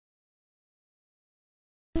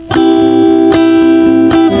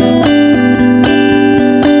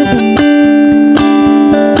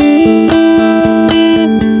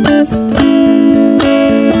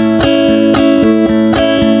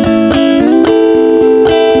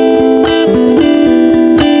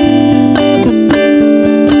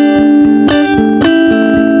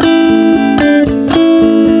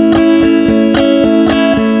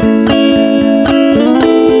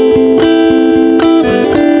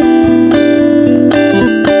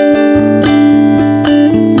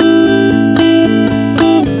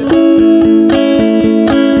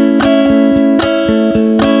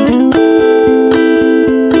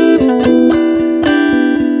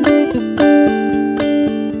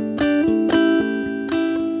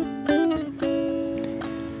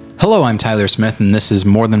Hello, I'm Tyler Smith, and this is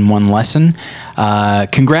More Than One Lesson.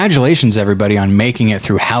 Congratulations, everybody, on making it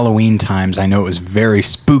through Halloween times. I know it was very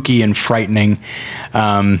spooky and frightening.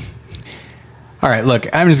 All right, look,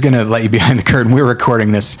 I'm just going to let you behind the curtain. We're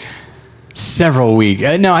recording this several weeks.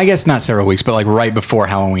 No, I guess not several weeks, but like right before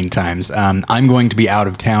Halloween times. I'm going to be out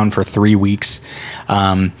of town for 3 weeks,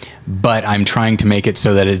 but I'm trying to make it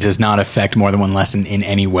so that it does not affect More Than One Lesson in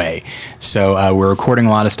any way. So we're recording a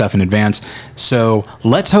lot of stuff in advance. So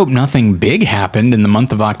let's hope nothing big happened in the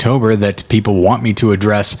month of October that people want me to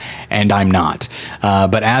address, and I'm not.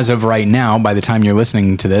 But as of right now, by the time you're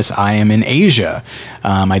listening to this, I am in Asia.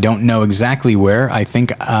 I don't know exactly where. I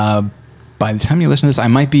think by the time you listen to this, I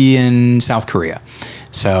might be in South Korea.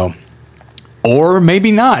 So, or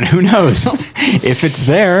maybe not. Who knows? If it's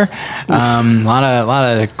there, a lot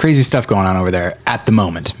of crazy stuff going on over there at the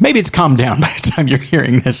moment. Maybe it's calmed down by the time you're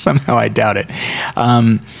hearing this. Somehow I doubt it.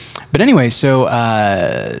 But anyway, so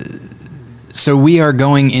we are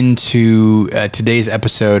going into today's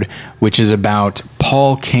episode, which is about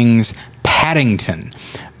Paul King's Paddington.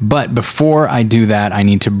 But before I do that, I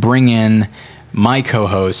need to bring in my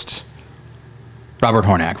co-host, Robert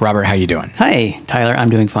Hornak. Robert, how you doing? Hi, Tyler.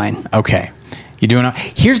 I'm doing fine. Okay. You doing?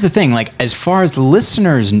 Here's the thing. Like, as far as the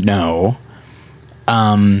listeners know,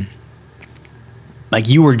 like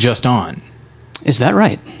you were just on. Is that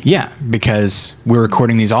right? Yeah, because we're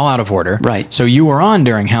recording these all out of order. Right. So you were on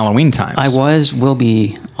during Halloween times. I will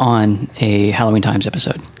be on a Halloween Times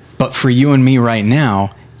episode. But for you and me right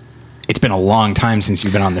now, it's been a long time since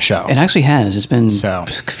you've been on the show. It actually has. It's been a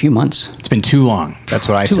few months. It's been too long. That's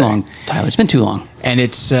what I say. Too long, Tyler. It's been too long. And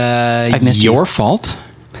it's your fault,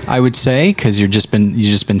 I would say, because you've just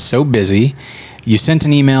been so busy. You sent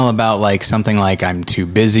an email about like something like, I'm too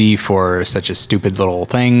busy for such a stupid little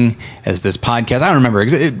thing as this podcast. I don't remember.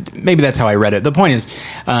 Maybe that's how I read it. The point is,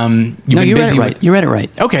 you read it right. You read it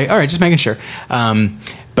right. Okay. All right. Just making sure.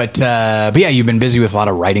 But yeah, you've been busy with a lot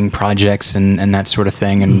of writing projects and that sort of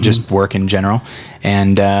thing, and just work in general.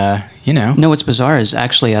 And you know, no, what's bizarre is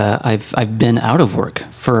actually I've been out of work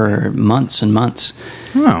for months and months.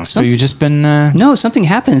 Oh, so you've just been no, something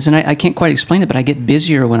happens, and I can't quite explain it, but I get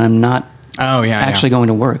busier when I'm not. Oh yeah, actually going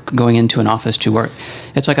to work, going into an office to work.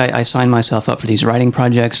 It's like I sign myself up for these writing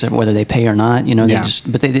projects, whether they pay or not. You know,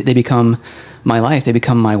 they become my life. They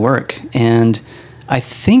become my work, and I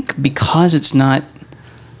think because it's not.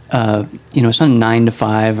 It's not 9 to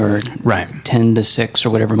 5 or 10 to 6 or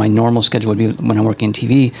whatever my normal schedule would be when I'm working in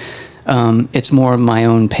TV. It's more my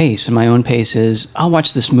own pace. And my own pace is I'll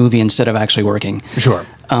watch this movie instead of actually working. Sure.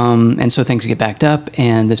 And so things get backed up.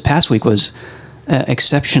 And this past week was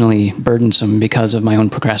exceptionally burdensome because of my own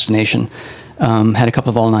procrastination. Had a couple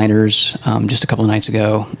of all-nighters just a couple of nights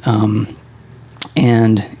ago.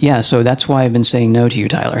 And yeah, so that's why I've been saying no to you,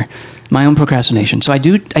 Tyler. My own procrastination. So I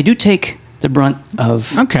do take the brunt of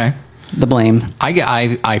the blame.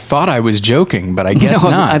 I thought I was joking, but I guess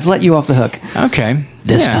not. I've let you off the hook. Okay.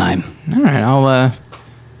 This time. All right.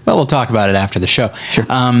 We'll talk about it after the show. Sure.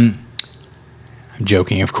 I'm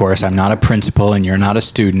joking, of course. I'm not a principal and you're not a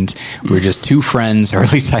student. We're just two friends, or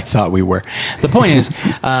at least I thought we were. The point is,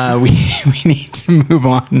 we need to move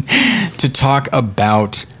on to talk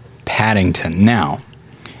about Paddington. Now,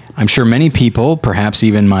 I'm sure many people, perhaps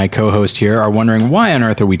even my co-host here, are wondering why on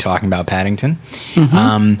earth are we talking about Paddington?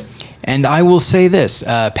 And I will say this,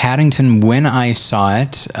 Paddington, when I saw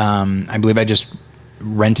it, I believe I just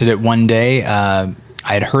rented it one day. I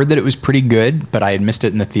had heard that it was pretty good, but I had missed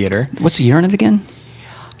it in the theater. What's the year on it again?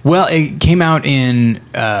 Well, it came out in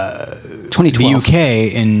 2012. The UK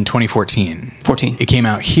in 2014. It came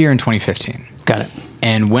out here in 2015. Got it.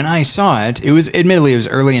 And when I saw it, it was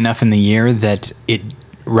early enough in the year that it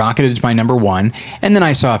rocketed to my number 1, and then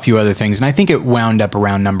I saw a few other things, and I think it wound up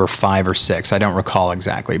around number 5 or 6. I don't recall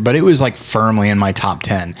exactly, but it was like firmly in my top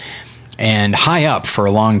 10 and high up for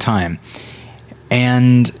a long time.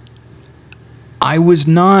 And I was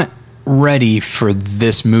not ready for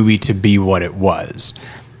this movie to be what it was.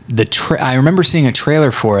 I remember seeing a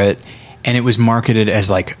trailer for it, and it was marketed as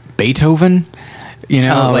like Beethoven, you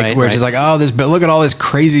know, where it's just like, oh, but look at all this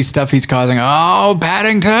crazy stuff he's causing. Oh,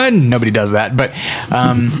 Paddington. Nobody does that. But,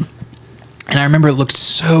 and I remember it looked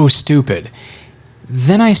so stupid.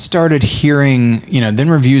 Then I started hearing, you know, then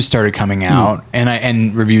reviews started coming out,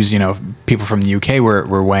 and reviews, you know, people from the UK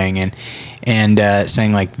were weighing in and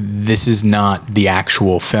saying like, this is not the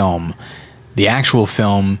actual film. The actual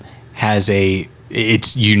film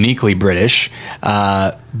it's uniquely British,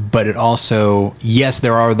 but it also, yes,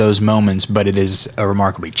 there are those moments, but it is a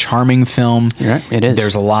remarkably charming film. Yeah, it is.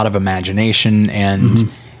 There's a lot of imagination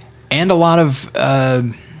and a lot of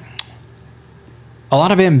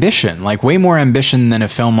ambition, like way more ambition than a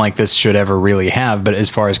film like this should ever really have, but as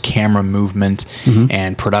far as camera movement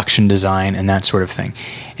and production design and that sort of thing.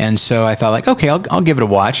 And so I thought like, okay, I'll give it a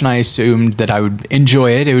watch. And I assumed that I would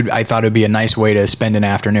enjoy it. I thought it would be a nice way to spend an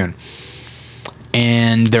afternoon.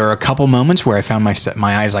 And there are a couple moments where I found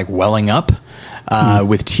my eyes like welling up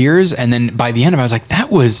with tears. And then by the end of it, I was like,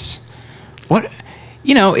 that was what,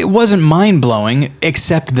 you know, it wasn't mind blowing,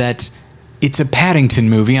 except that it's a Paddington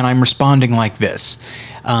movie and I'm responding like this.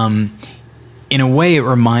 In a way, it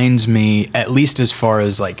reminds me, at least as far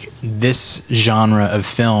as like this genre of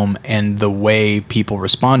film and the way people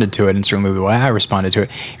responded to it, and certainly the way I responded to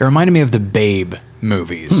it, it reminded me of the Babe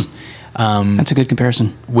movies. That's a good comparison.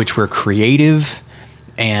 Which were creative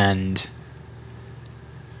and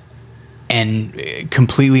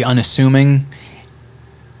completely unassuming,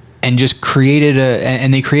 and just created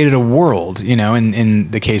a world, you know.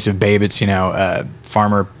 In the case of Babe, it's, you know,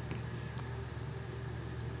 farmer.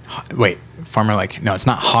 Like, no, it's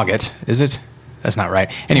not Hoggett, is it? That's not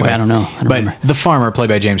right. Anyway, I don't know. I don't remember. The farmer, played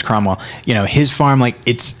by James Cromwell, you know, his farm, like,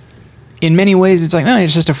 it's, in many ways, it's like, no,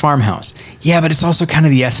 it's just a farmhouse. Yeah, but it's also kind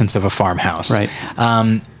of the essence of a farmhouse. Right.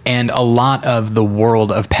 And a lot of the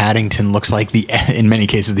world of Paddington looks like in many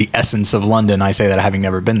cases, the essence of London. I say that having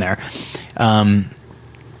never been there.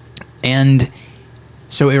 And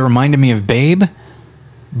so it reminded me of Babe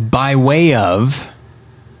by way of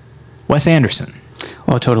Wes Anderson.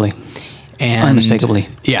 Oh, totally. And unmistakably.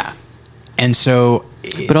 Yeah. And so...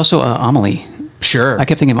 But also Amelie. Sure. I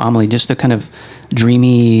kept thinking of Amelie, just the kind of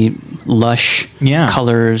dreamy, lush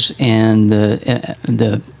colors and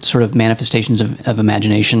the sort of manifestations of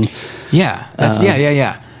imagination. Yeah. That's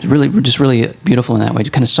yeah. Really beautiful in that way.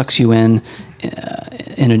 It kind of sucks you in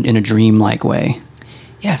a dream-like way.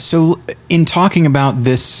 Yeah, so in talking about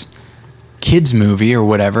this kids movie or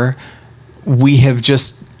whatever, we have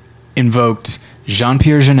just invoked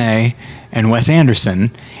Jean-Pierre Jeunet and Wes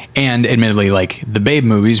Anderson, and admittedly, like the Babe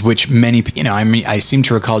movies, which many, you know, I seem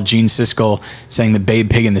to recall Gene Siskel saying The Babe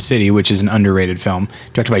Pig in the City, which is an underrated film,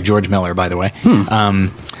 directed by George Miller, by the way.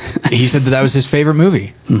 He said that was his favorite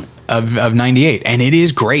movie of 98, and it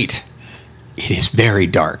is great. It is very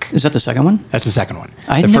dark. Is that the second one? That's the second one.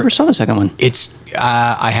 I never saw the second one. It's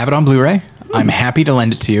I have it on Blu-ray. I'm happy to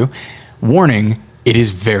lend it to you. Warning, it is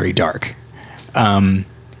very dark.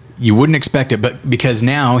 You wouldn't expect it, but because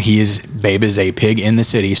now Babe is a pig in the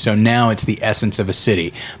city, so now it's the essence of a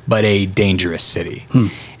city, but a dangerous city.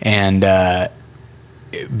 And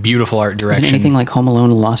beautiful art direction. Is it anything like Home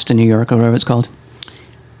Alone Lost in New York or whatever it's called?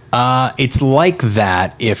 It's like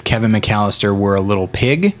that if Kevin McAllister were a little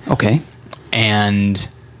pig. Okay. And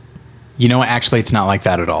you know what? Actually, it's not like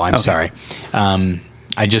that at all. I'm sorry.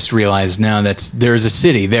 I just realized now there's a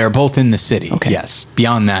city. They're both in the city. Okay. Yes.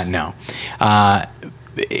 Beyond that, no.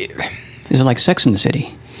 Is it like Sex in the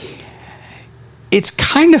City? It's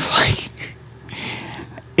kind of like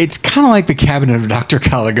the Cabinet of Dr.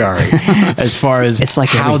 Caligari as far as it's like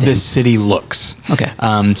how everything. this city looks. Okay.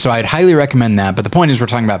 So I'd highly recommend that. But the point is, we're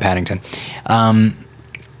talking about Paddington.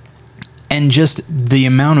 And just the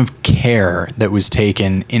amount of care that was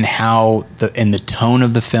taken in in the tone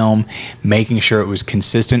of the film, making sure it was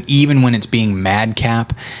consistent, even when it's being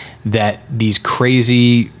madcap, that these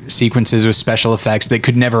crazy sequences with special effects that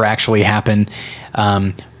could never actually happen,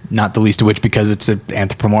 not the least of which because it's an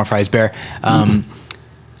anthropomorphized bear,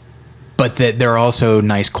 but that there are also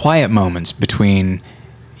nice quiet moments between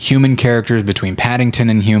human characters, between Paddington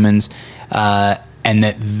and humans, and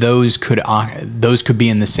that those could be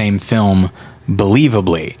in the same film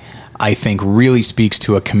believably, I think really speaks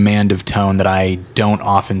to a command of tone that I don't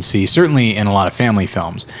often see, certainly in a lot of family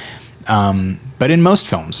films, but in most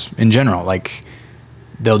films in general. Like,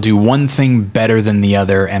 they'll do one thing better than the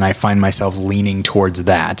other, and I find myself leaning towards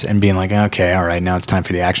that and being like, okay, all right, now it's time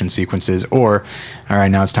for the action sequences, or all right,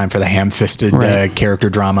 now it's time for the ham-fisted character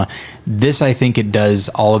drama. This, I think it does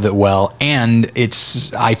all of it well, and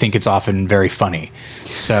I think it's often very funny.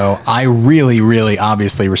 So I really, really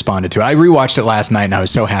obviously responded to it. I rewatched it last night, and I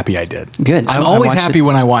was so happy I did. Good. I'm always happy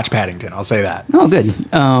when I watch Paddington. I'll say that. Oh, good.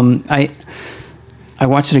 I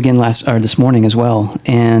watched it again this morning as well,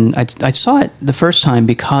 and I saw it the first time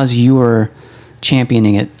because you were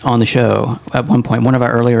championing it on the show at one point. One of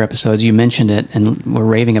our earlier episodes, you mentioned it and were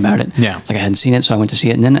raving about it. Yeah. It's like I hadn't seen it, so I went to see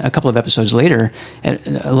it. And then a couple of episodes later,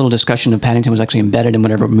 a little discussion of Paddington was actually embedded in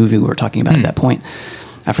whatever movie we were talking about at that point.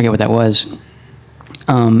 I forget what that was.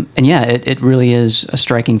 And yeah, it really is a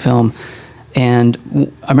striking film. And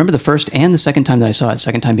I remember the first and the second time that I saw it,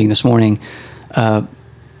 second time being this morning,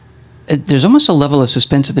 there's almost a level of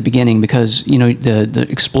suspense at the beginning because, the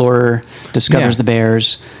explorer discovers the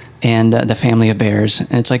bears and the family of bears.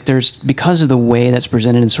 And it's like because of the way that's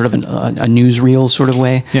presented in sort of a newsreel sort of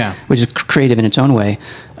way, which is creative in its own way,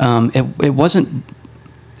 it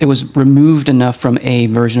was removed enough from a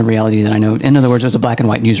version of reality that I know. In other words, it was a black and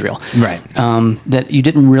white newsreel. Right. That you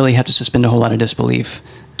didn't really have to suspend a whole lot of disbelief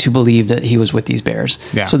to believe that he was with these bears.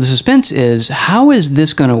 Yeah. So the suspense is, how is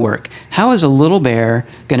this going to work? How is a little bear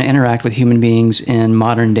going to interact with human beings in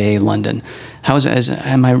modern day London? What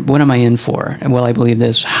am I in for? And will I believe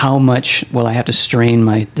this? How much will I have to strain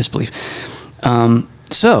my disbelief?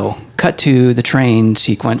 So cut to the train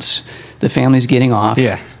sequence. The family's getting off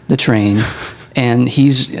the train. And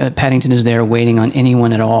Paddington is there waiting on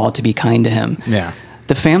anyone at all to be kind to him. Yeah.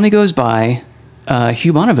 The family goes by.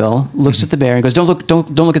 Hugh Bonneville looks at the bear and goes, "Don't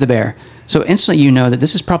look at the bear." So instantly, you know that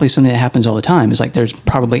this is probably something that happens all the time. It's like there's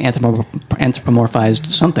probably anthropomorphized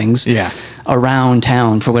somethings around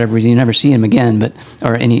town for whatever reason. You never see him again,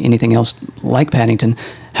 or anything else like Paddington.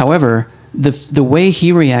 However, the way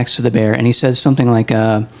he reacts to the bear, and he says something like,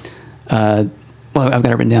 "Well, I've got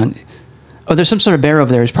it written down." Oh, there's some sort of bear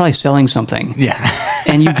over there. He's probably selling something. Yeah.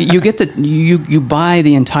 And you buy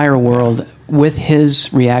the entire world with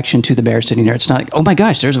his reaction to the bear sitting there. It's not like, oh my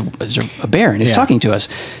gosh, there's a bear and he's talking to us.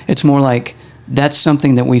 It's more like, that's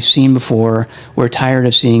something that we've seen before. We're tired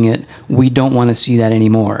of seeing it. We don't want to see that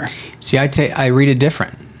anymore. See, I read it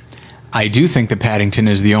different. I do think that Paddington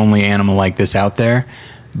is the only animal like this out there,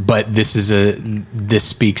 but this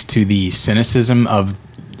speaks to the cynicism of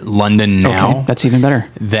London now. Okay, that's even better.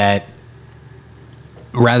 That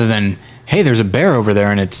rather than, hey, there's a bear over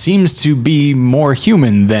there and it seems to be more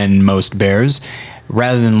human than most bears,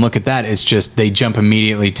 rather than look at that, it's just they jump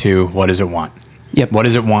immediately to, what does it want? Yep. What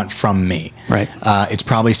does it want from me? Right. It's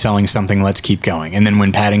probably selling something. Let's keep going. And then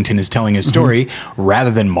when Paddington is telling his story,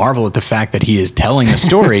 rather than marvel at the fact that he is telling a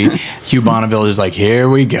story, Hugh Bonneville is like, here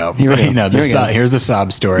we go. Here's the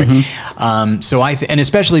sob story. And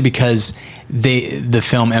especially because the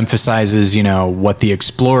film emphasizes, what the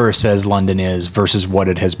explorer says London is versus what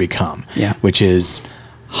it has become, which is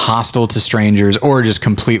hostile to strangers or just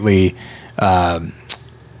completely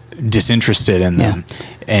disinterested in them.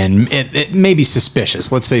 And it may be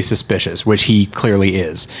suspicious. Let's say suspicious, which he clearly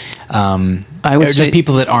is. I would say just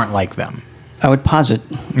people that aren't like them. I would posit,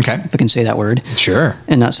 if I can say that word, sure,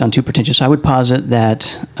 and not sound too pretentious. I would posit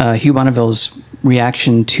that Hugh Bonneville's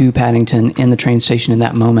reaction to Paddington in the train station in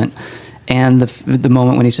that moment, and the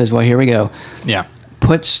moment when he says, "Well, here we go,"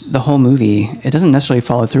 puts the whole movie. It doesn't necessarily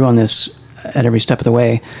follow through on this at every step of the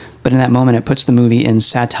way, but in that moment, it puts the movie in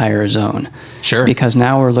satire zone. Sure. Because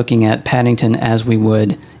now we're looking at Paddington as we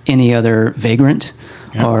would any other vagrant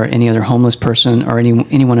or any other homeless person or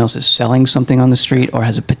anyone else that's selling something on the street or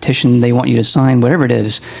has a petition they want you to sign, whatever it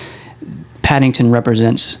is. Paddington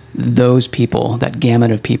represents those people, that gamut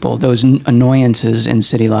of people, those annoyances in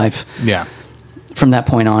city life. Yeah. From that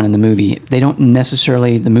point on in the movie,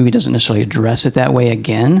 the movie doesn't necessarily address it that way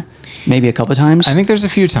again, maybe a couple of times. I think there's a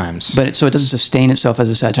few times. But so it doesn't sustain itself as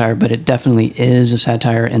a satire, but it definitely is a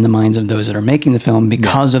satire in the minds of those that are making the film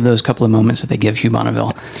because of those couple of moments that they give Hugh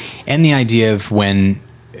Bonneville. And the idea of when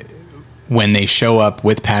they show up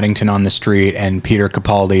with Paddington on the street and Peter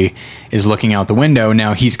Capaldi is looking out the window,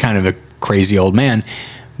 now he's kind of a crazy old man,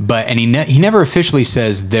 and he never officially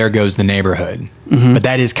says, "There goes the neighborhood," but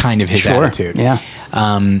that is kind of his attitude. Yeah.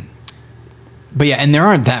 But yeah, and there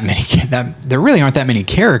really aren't that many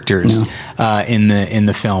characters in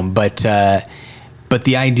the film. But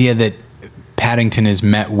the idea that Paddington is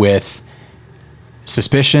met with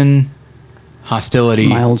suspicion, hostility,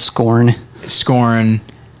 mild scorn, some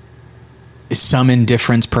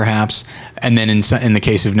indifference, perhaps, and then in the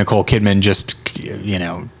case of Nicole Kidman, just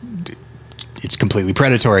it's completely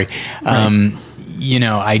predatory. Right.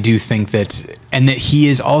 I do think that he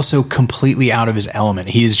is also completely out of his element.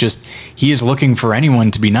 He is looking for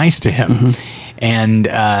anyone to be nice to him. And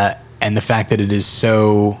the fact that it is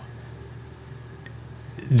so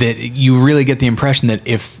that you really get the impression that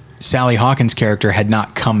if Sally Hawkins' character had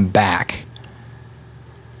not come back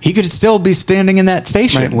he could still be standing in that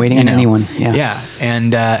station, right, waiting on anyone. Yeah.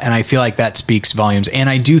 And I feel like that speaks volumes. And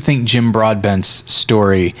I do think Jim Broadbent's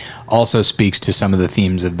story also speaks to some of the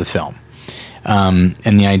themes of the film.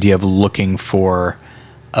 And the idea of looking for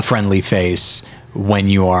a friendly face when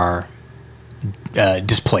you are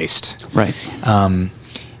displaced. Right.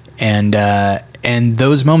 And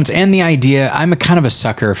those moments, and the idea, I'm a kind of a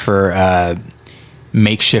sucker for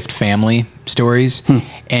makeshift family stories.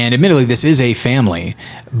 And admittedly, this is a family,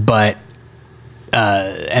 but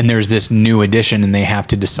and there's this new addition, and they have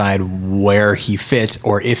to decide where he fits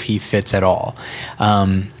or if he fits at all.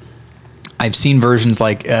 I've seen versions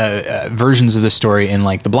of the story in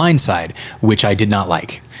like The Blind Side, which I did not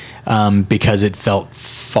like because it felt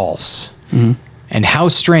false. Mm-hmm. And how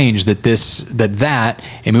strange that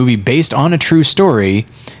a movie based on a true story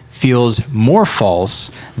feels more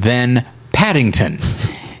false than Paddington,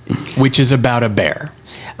 which is about a bear.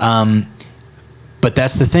 But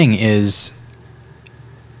that's the thing is,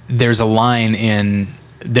 there's a line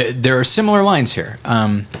there are similar lines here.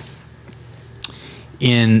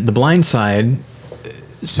 In The Blind Side,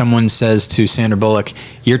 someone says to Sandra Bullock,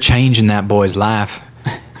 "You're changing that boy's life."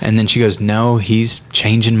 And then she goes, "No, he's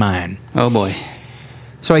changing mine." Oh boy.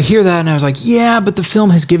 So I hear that and I was like, yeah, but the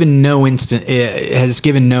film has given no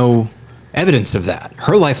evidence of that.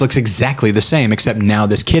 Her life looks exactly the same, except now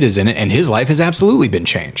this kid is in it and his life has absolutely been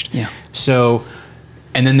changed. Yeah. So,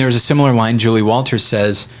 and then there's a similar line Julie Walters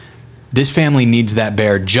says, this family needs that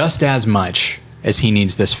bear just as much as he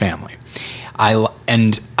needs this family. I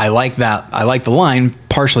like that. I like the line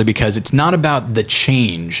partially because it's not about the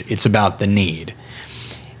change, it's about the need.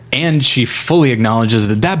 And she fully acknowledges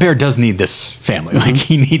that bear does need this family. Mm-hmm. Like,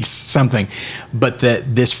 he needs something. But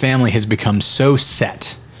that this family has become so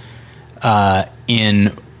set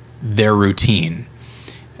in their routine,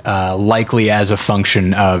 likely as a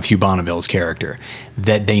function of Hugh Bonneville's character,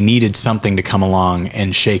 that they needed something to come along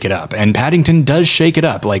and shake it up. And Paddington does shake it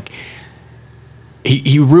up. Like,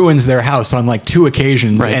 he ruins their house on like 2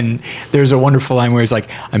 occasions. Right. And there's a wonderful line where he's like,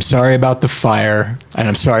 "I'm sorry about the fire and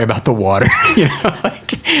I'm sorry about the water." You know,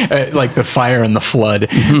 like the fire and the flood.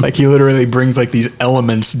 Mm-hmm. Like, he literally brings like these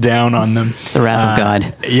elements down on them. The wrath of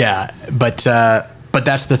God. Yeah. But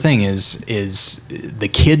that's the thing is the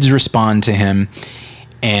kids respond to him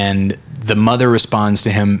and the mother responds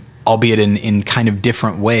to him, albeit in kind of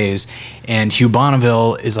different ways. And Hugh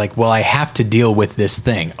Bonneville is like, well, I have to deal with this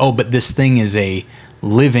thing. Oh, but this thing is a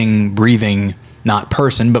living, breathing, not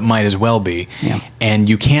person, but might as well be. Yeah. And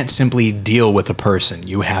you can't simply deal with a person.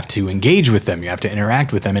 You have to engage with them. You have to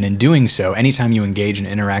interact with them. And in doing so, anytime you engage and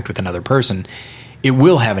interact with another person, it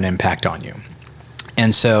will have an impact on you.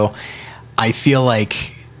 And so I feel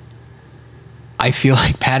like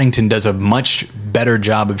Paddington does a much better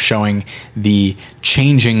job of showing the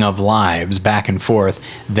changing of lives back and forth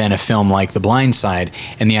than a film like The Blind Side,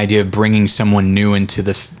 and the idea of bringing someone new into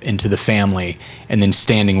the family and then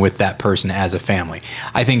standing with that person as a family.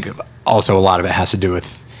 I think also a lot of it has to do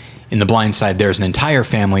with, in The Blind Side, there's an entire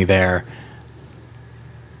family there,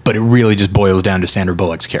 but it really just boils down to Sandra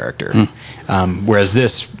Bullock's character. Whereas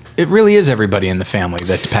this, it really is everybody in the family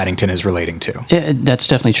that Paddington is relating to. That's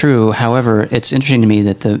definitely true. However, it's interesting to me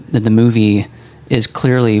that the movie is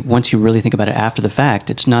clearly, once you really think about it after the fact,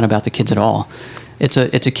 it's not about the kids at all. It's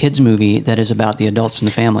a kids movie that is about the adults in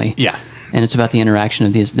the family. Yeah. And it's about the interaction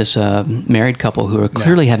of this married couple who are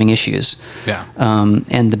clearly having issues. Yeah.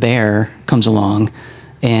 And the bear comes along,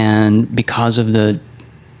 and because of the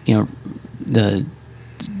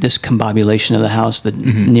discombobulation of the house, the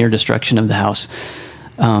near destruction of the house,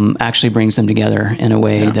 actually brings them together in a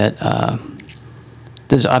way that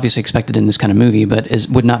is obviously expected in this kind of movie, but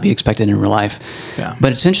would not be expected in real life. Yeah.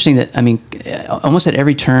 But it's interesting that, I mean, almost at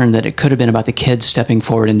every turn that it could have been about the kids stepping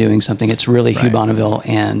forward and doing something, it's really Hugh Bonneville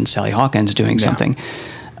and Sally Hawkins doing something.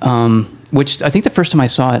 Which I think the first time I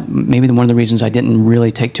saw it, maybe one of the reasons I didn't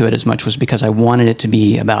really take to it as much was because I wanted it to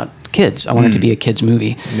be about kids. I wanted it to be a kids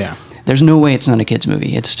movie. Yeah. There's no way it's not a kids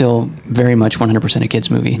movie. It's still very much 100% a kids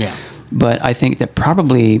movie. Yeah. But I think that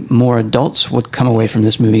probably more adults would come away from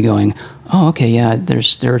this movie going, "Oh, okay, yeah, there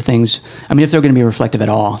are things." I mean, if they're going to be reflective at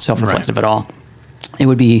all, self-reflective at all, it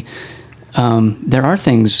would be. There are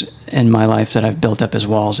things in my life that I've built up as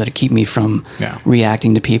walls that keep me from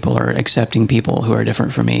reacting to people or accepting people who are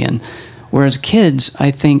different from me. And whereas kids,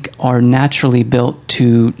 I think, are naturally built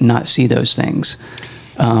to not see those things.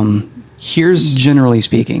 Here's generally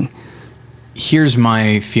speaking. here's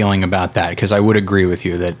my feeling about that, because I would agree with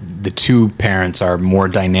you that the two parents are more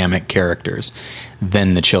dynamic characters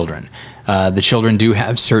than the children. The children do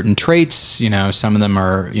have certain traits, you know, some of them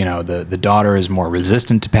are, you know, the daughter is more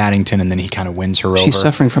resistant to Paddington, and then he kind of wins her over. She's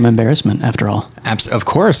suffering from embarrassment, after all. Of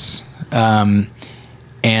course.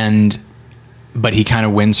 But he kind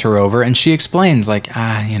of wins her over, and she explains, like,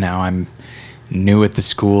 you know, I'm new at the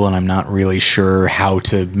school, and I'm not really sure how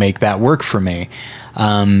to make that work for me.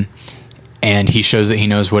 And he shows that he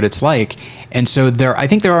knows what it's like. And so I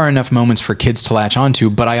think there are enough moments for kids to latch onto,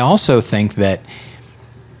 but I also think that,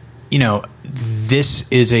 you know,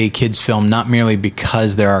 this is a kids' film not merely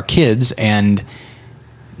because there are kids and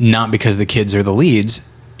not because the kids are the leads.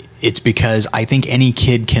 It's because I think any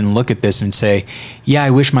kid can look at this and say, yeah, I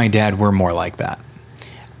wish my dad were more like that.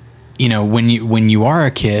 You know, when you are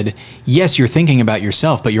a kid, yes, you're thinking about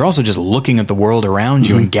yourself, but you're also just looking at the world around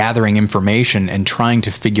you and gathering information and trying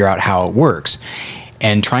to figure out how it works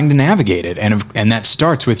and trying to navigate it. And that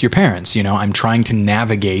starts with your parents. You know, I'm trying to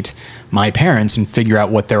navigate my parents and figure out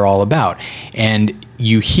what they're all about. And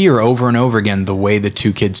you hear over and over again the way the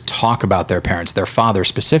two kids talk about their parents, their father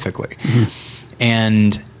specifically.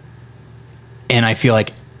 And I feel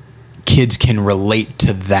like kids can relate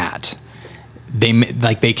to that.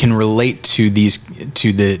 They can relate to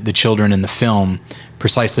the children in the film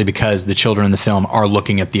precisely because the children in the film are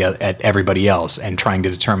looking at everybody else and trying to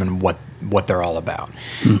determine what they're all about.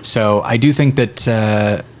 So I do think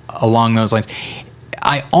that along those lines,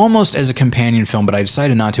 I almost, as a companion film, but I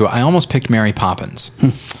decided not to, I almost picked Mary Poppins.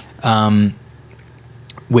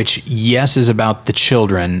 Which, yes, is about the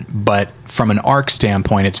children, but from an arc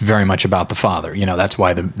standpoint, it's very much about the father. You know, that's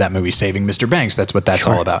why that movie Saving Mr. Banks, that's what that's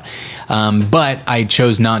all about. But I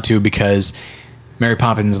chose not to because Mary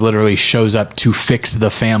Poppins literally shows up to fix the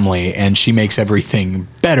family, and she makes everything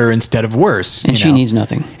better instead of worse. And she needs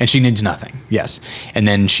nothing. And she needs nothing, yes. And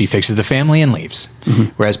then she fixes the family and leaves.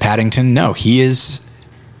 Whereas Paddington, no, he is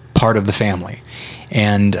part of the family.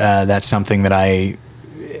 And that's something that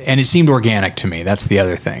and it seemed organic to me. That's the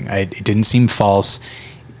other thing. It didn't seem false.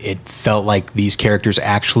 It felt like these characters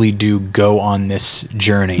actually do go on this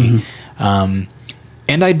journey. And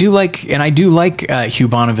I do like Hugh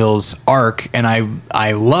Bonneville's arc, and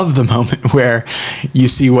I love the moment where you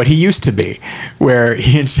see what he used to be, where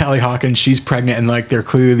he and Sally Hawkins, she's pregnant, and like they're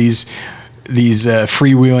clearly these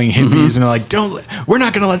freewheeling hippies, and they're like, we're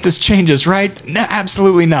not going to let this change us, right? No,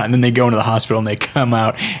 absolutely not. And then they go into the hospital and they come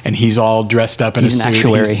out, and he's all dressed up in a suit. He's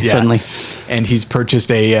an actuary suddenly. And he's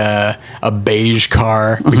purchased a beige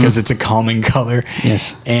car because it's a calming color.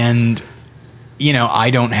 Yes. And, you know, I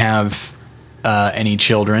don't have any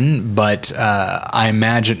children, but I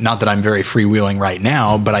imagine, not that I'm very freewheeling right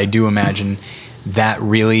now, but I do imagine that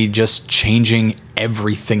really just changing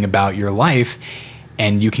everything about your life.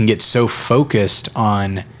 And you can get so focused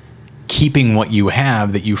on keeping what you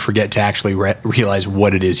have that you forget to actually realize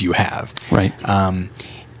what it is you have. Right. And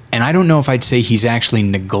I don't know if I'd say he's actually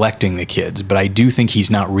neglecting the kids, but I do think he's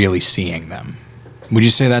not really seeing them. Would you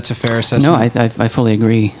say that's a fair assessment? No, I fully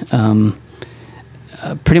agree.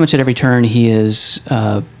 Pretty much at every turn, he is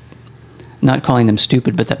not calling them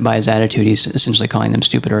stupid, but that by his attitude, he's essentially calling them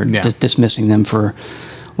stupid or dismissing them for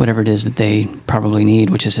whatever it is that they probably need,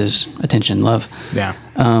 which is his attention and love. Yeah.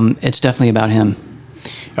 It's definitely about him.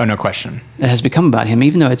 Oh, no question. It has become about him,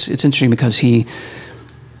 even though it's interesting because he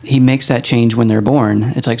makes that change when they're born.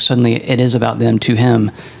 It's like suddenly it is about them to him,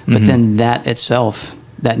 but then that itself,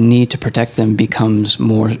 that need to protect them becomes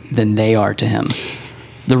more than they are to him.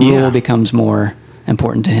 The rule becomes more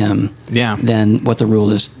important to him than what the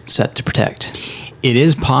rule is set to protect. It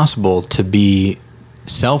is possible to be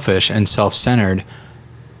selfish and self-centered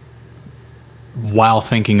while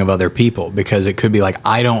thinking of other people, because it could be like,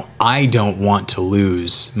 I don't want to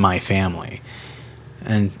lose my family,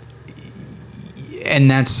 and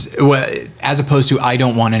that's what, as opposed to I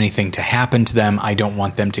don't want anything to happen to them, I don't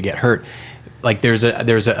want them to get hurt. Like there's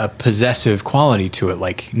a possessive quality to it.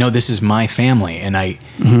 Like, no, this is my family, and I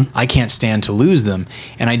can't stand to lose them.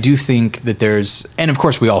 And I do think that and of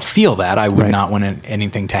course we all feel that. I would not want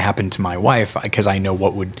anything to happen to my wife, because I know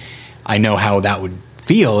how that would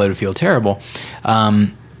feel. It would feel terrible.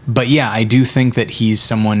 But yeah, I do think that he's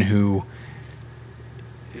someone who,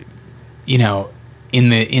 you know, in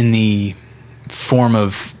the form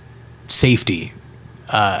of safety,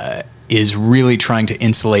 is really trying to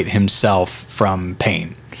insulate himself from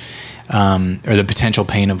pain, or the potential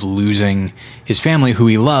pain of losing his family who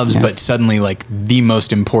he loves, but suddenly like the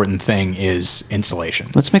most important thing is insulation.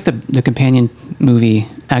 Let's make the companion movie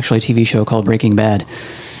actually a TV show called Breaking Bad.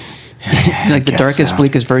 It's like the darkest,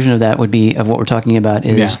 bleakest version of that would be of what we're talking about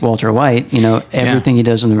is Walter White. Everything he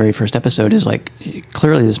does in the very first episode is like,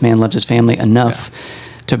 clearly this man loves his family enough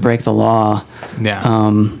to break the law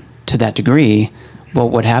to that degree. Well,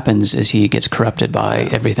 what happens is he gets corrupted by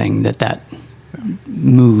everything that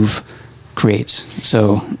move creates.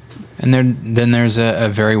 So, and then there's a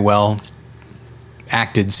very well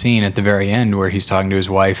acted scene at the very end where he's talking to his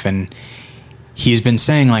wife, and he's been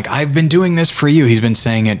saying, like, I've been doing this for you. He's been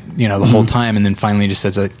saying it, the whole time, and then finally just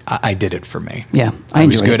says, I did it for me. Yeah, I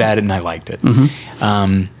was good at it, and I liked it.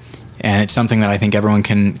 And it's something that I think everyone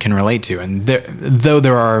can relate to. And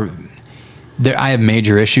I have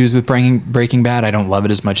major issues with Breaking Bad. I don't love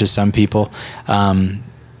it as much as some people.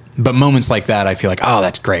 But moments like that, I feel like, oh,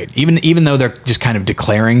 that's great. Even though they're just kind of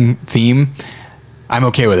declaring theme, I'm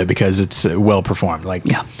okay with it because it's well performed. Like,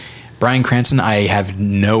 Bryan Cranston, I have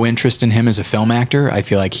no interest in him as a film actor. I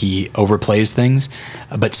feel like he overplays things,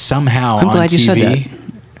 but somehow I'm glad on TV, you said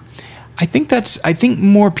that. I think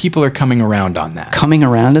more people are coming around on that. Coming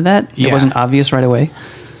around to that? It wasn't obvious right away?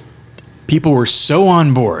 People were so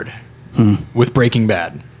on board with Breaking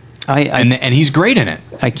Bad. And he's great in it.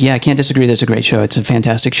 I can't disagree. That's a great show. It's a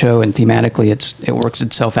fantastic show, and thematically, it works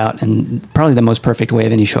itself out in probably the most perfect way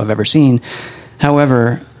of any show I've ever seen.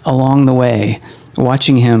 However, along the way,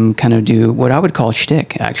 watching him kind of do what I would call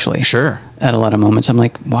shtick, actually. Sure. At a lot of moments, I'm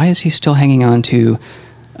like, why is he still hanging on to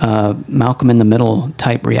Malcolm in the Middle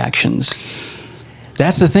type reactions?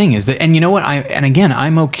 That's the thing is that, and you know what?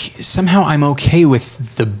 I'm okay. Somehow I'm okay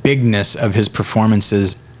with the bigness of his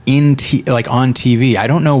performances on TV. I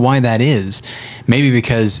don't know why that is. Maybe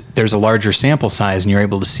because there's a larger sample size and you're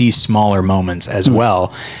able to see smaller moments as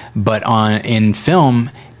well. But in film,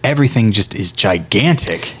 everything just is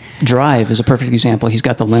gigantic. Drive is a perfect example. He's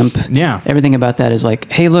got the limp. Yeah. Everything about that is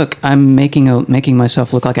like, hey, look, I'm making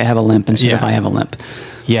myself look like I have a limp instead of I have a limp.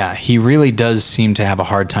 Yeah, he really does seem to have a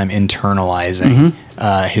hard time internalizing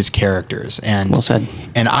his characters. And well said.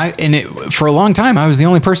 And for a long time, I was the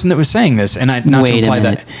only person that was saying this. And not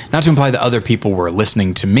to imply that other people were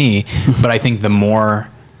listening to me, but I think the more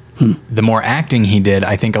acting he did,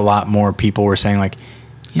 I think a lot more people were saying, like,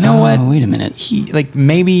 you know what? Wait a minute.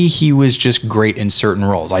 Maybe he was just great in certain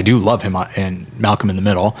roles. I do love him in Malcolm in the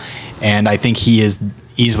Middle, and I think he is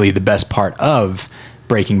easily the best part of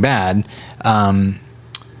Breaking Bad.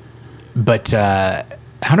 But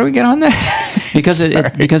how do we get on that? Because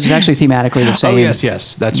it's actually thematically the same. Oh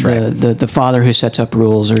yes, that's right. The father who sets up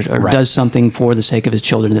rules or does something for the sake of his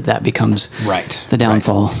children, that becomes the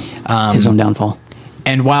downfall, his own downfall.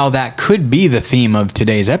 And while that could be the theme of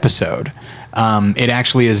today's episode, it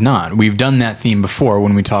actually is not. We've done that theme before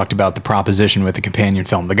when we talked about the proposition with the companion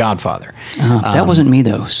film, The Godfather. That wasn't me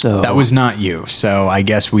though. So that was not you. So I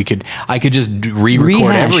guess I could just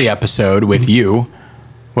re-record every episode with you.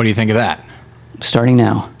 What do you think of that? Starting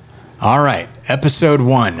now. All right. Episode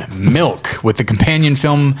 1, Milk, with the companion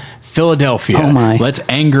film Philadelphia. Oh my. Let's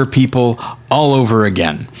anger people all over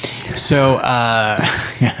again. So,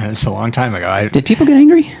 it's a long time ago. Did people get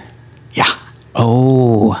angry? Yeah.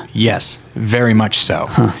 Oh. Yes, very much so.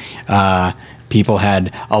 People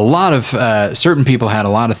had certain people had a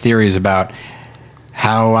lot of theories about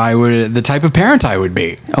the type of parent I would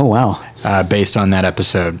be. Oh, wow. Based on that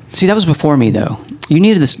episode. See, that was before me, though. You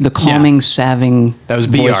needed the calming, saving that was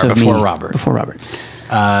voice BR of before me. Robert. Before Robert.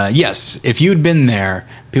 Yes, if you'd been there,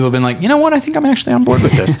 people have been like, you know what? I think I'm actually on board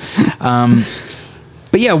with this.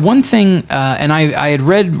 But yeah, one thing, and I had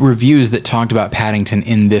read reviews that talked about Paddington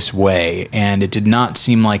in this way, and it did not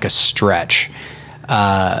seem like a stretch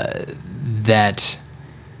that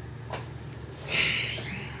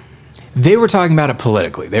they were talking about it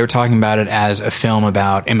politically. They were talking about it as a film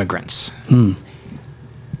about immigrants.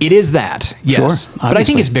 It is that, yes. Sure, but I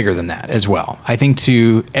think it's bigger than that as well. I think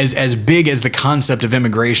as big as the concept of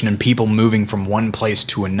immigration and people moving from one place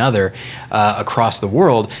to another across the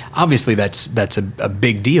world, obviously that's a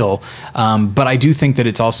big deal. But I do think that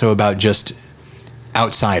it's also about just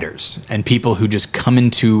outsiders and people who just come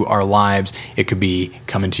into our lives. It could be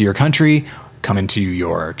come into your country, come into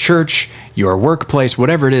your church, your workplace,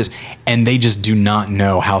 whatever it is, and they just do not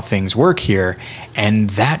know how things work here.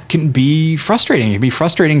 And that can be frustrating. It can be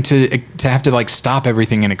frustrating to have to stop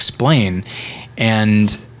everything and explain.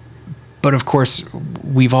 But of course,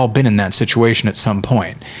 we've all been in that situation at some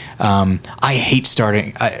point. I hate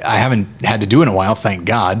starting. I haven't had to do it in a while, thank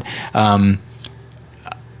God.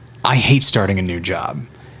 I hate starting a new job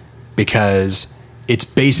because it's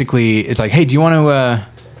like, hey, do you want to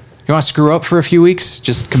screw up for a few weeks?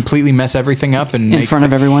 Just completely mess everything up and in front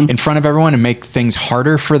of everyone? In front of everyone and make things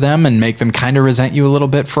harder for them and make them kind of resent you a little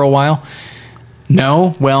bit for a while?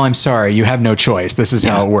 No? Well, I'm sorry. You have no choice. This is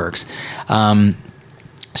how it works.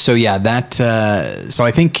 So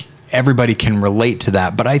I think everybody can relate to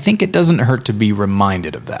that, but I think it doesn't hurt to be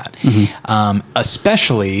reminded of that.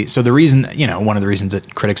 Especially, so the reason, one of the reasons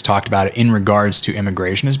that critics talked about it in regards to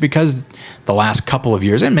immigration is because the last couple of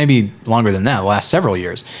years, and maybe longer than that, the last several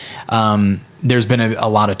years, there's been a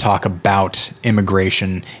lot of talk about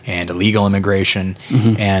immigration and illegal immigration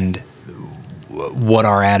and what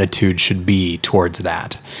our attitude should be towards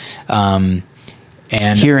that. And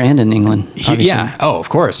here and in England, obviously. Yeah. Oh, of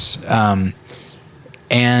course.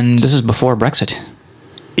 And this is before Brexit.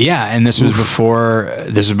 Yeah, and this was before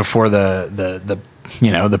the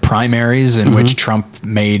primaries in which Trump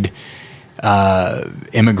made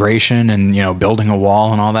immigration and building a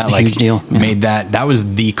wall and all that a huge deal. Yeah. Made that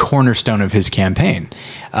was the cornerstone of his campaign.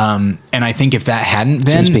 And I think if that hadn't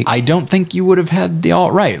been, I don't think you would have had the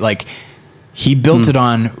alt-right. Like he built it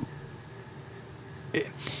on.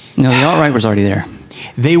 No, the alt-right was already there.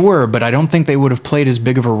 They were, but I don't think they would have played as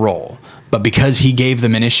big of a role. But because he gave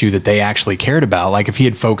them an issue that they actually cared about, like if he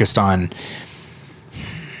had focused on,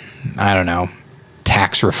 I don't know,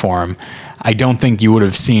 tax reform, I don't think you would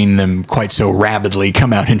have seen them quite so rabidly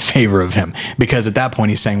come out in favor of him. Because at that point,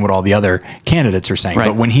 he's saying what all the other candidates are saying. Right.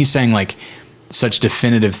 But when he's saying like such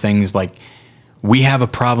definitive things like, we have a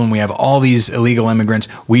problem, we have all these illegal immigrants,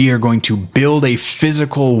 we are going to build a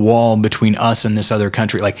physical wall between us and this other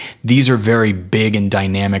country. Like these are very big and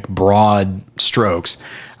dynamic, broad strokes.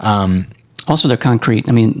 Also, they're concrete.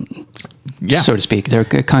 I mean, so to speak, they're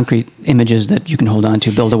concrete images that you can hold on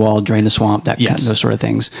to, build a wall, drain the swamp, those sort of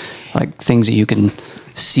things, like things that you can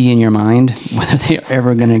see in your mind, whether they're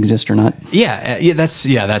ever going to exist or not. That's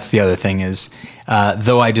the other thing is,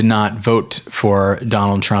 though I did not vote for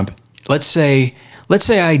Donald Trump, let's say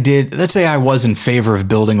I was in favor of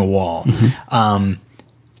building a wall.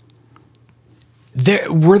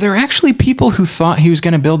 Were there actually people who thought he was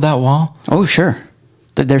going to build that wall? Oh, sure.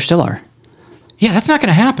 There still are. Yeah, that's not going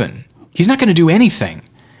to happen. He's not going to do anything.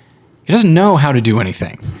 He doesn't know how to do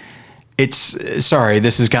anything. Sorry,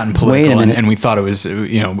 this has gotten political, and we thought it was, we're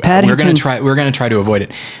going to try to avoid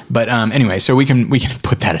it. But anyway, so we can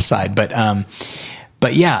put that aside.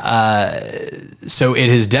 But yeah, so it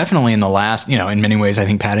has definitely in the last, in many ways, I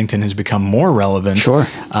think Paddington has become more relevant. Sure.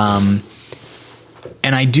 And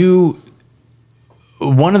I do.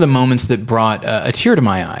 One of the moments that brought a tear to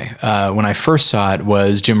my eye when I first saw it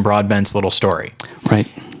was Jim Broadbent's little story.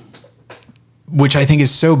 Right. Which I think is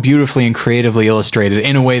so beautifully and creatively illustrated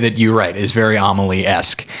in a way that you're right, is very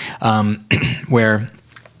Amelie-esque, where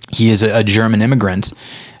he is a German immigrant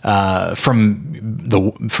from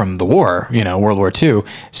the war, World War II.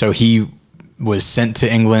 So he was sent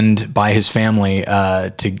to England by his family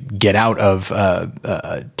to get out of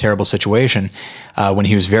a terrible situation when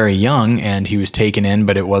he was very young, and he was taken in,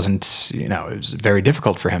 but it wasn't, it was very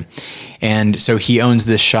difficult for him. And so he owns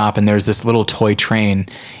this shop, and there's this little toy train,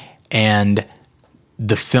 and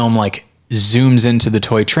the film like zooms into the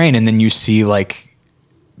toy train, and then you see like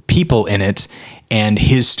people in it, and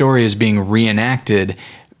his story is being reenacted.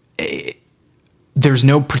 There's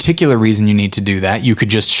no particular reason you need to do that. You could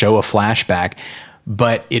just show a flashback,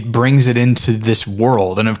 but it brings it into this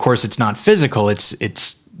world. And of course it's not physical. It's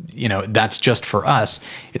that's just for us.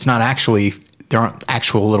 It's not actually, there aren't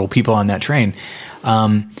actual little people on that train.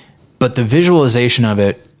 But the visualization of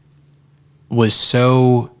it was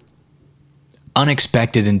so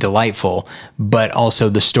unexpected and delightful, but also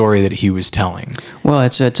the story that he was telling. Well,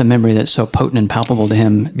 it's a memory that's so potent and palpable to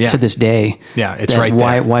him to this day. Yeah, it's right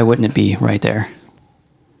there. Why wouldn't it be right there?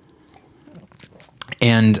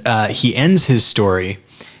 And he ends his story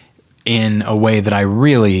in a way that I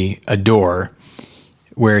really adore,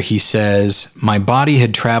 where he says, "My body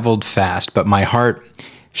had traveled fast, but my heart,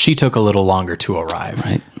 she took a little longer to arrive."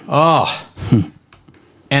 Right. Oh.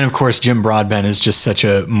 And of course, Jim Broadbent is just such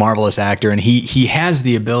a marvelous actor, and he has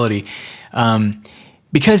the ability,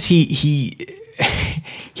 because he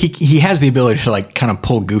has the ability to like kind of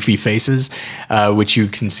pull goofy faces, which you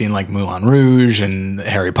can see in like Moulin Rouge and the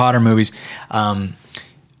Harry Potter movies.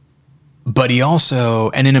 But he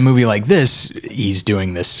also, and in a movie like this, he's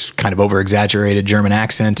doing this kind of over-exaggerated German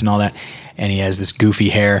accent and all that, and he has this goofy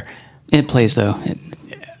hair. It plays though.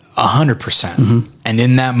 100%. And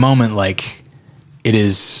in that moment, like, it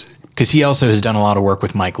is, because he also has done a lot of work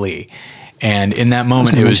with Mike Leigh, and in that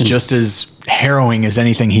moment it was just as harrowing as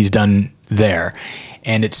anything he's done there.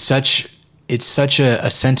 And it's such a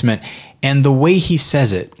sentiment, and the way he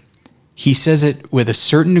says it with a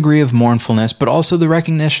certain degree of mournfulness, but also the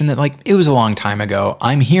recognition that like, it was a long time ago,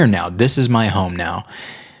 I'm here now, this is my home now.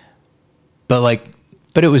 But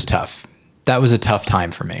it was tough. that was a tough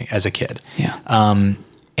time for me as a kid. Yeah.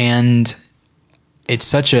 And it's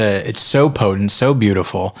so potent, so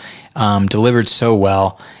beautiful, delivered so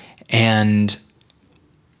well. And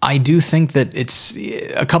I do think that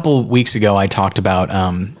a couple weeks ago, I talked about,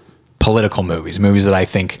 political movies that I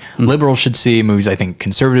think liberals should see, movies I think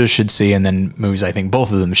conservatives should see, and then movies I think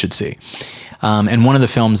both of them should see. And one of the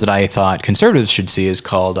films that I thought conservatives should see is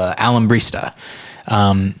called Alambrista,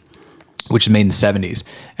 which was made in the 70s.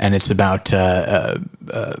 And it's about a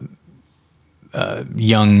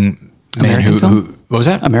young man who what was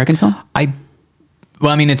that? American film?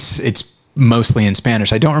 It's mostly in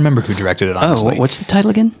Spanish. I don't remember who directed it, honestly. Oh, what's the title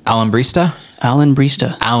again? Alambrista?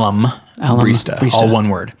 Alambrista. Alambrista. All one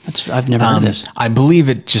word. I've never heard of this. I believe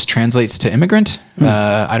it just translates to immigrant.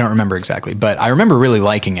 I don't remember exactly, but I remember really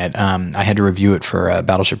liking it. I had to review it for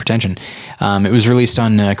Battleship Pretension. It was released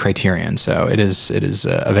on Criterion, so it is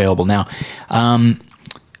available now.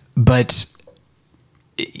 But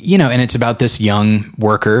and it's about this young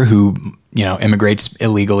worker who immigrates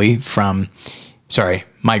illegally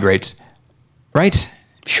migrates, right?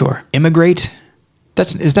 Sure. Immigrate.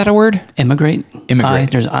 Is that a word? Immigrate.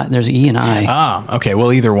 There's E and I. Ah, okay.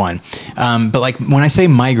 Well, either one. But like when I say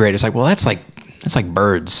migrate, it's like, well, that's like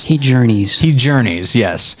birds. He journeys.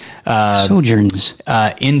 Yes. Sojourns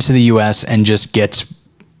into the U.S. and just gets,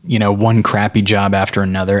 one crappy job after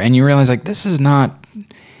another, and you realize like this is not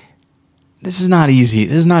easy.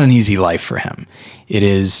 This is not an easy life for him. It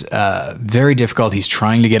is very difficult. He's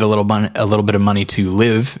trying to get a little bit of money to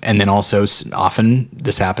live, and then also often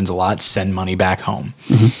this happens a lot. Send money back home,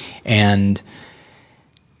 and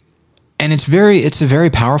it's a very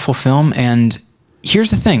powerful film. And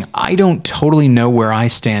here's the thing: I don't totally know where I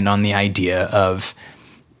stand on the idea of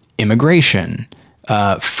immigration.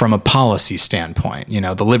 From a policy standpoint,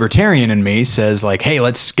 the libertarian in me says like, hey,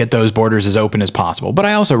 let's get those borders as open as possible. But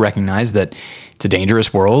I also recognize that it's a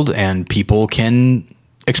dangerous world and people can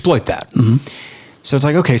exploit that. So it's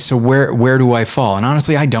like, okay, so where do I fall? And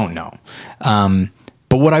honestly, I don't know.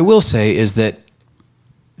 But what I will say is that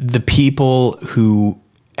the people who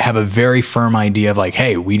have a very firm idea of like,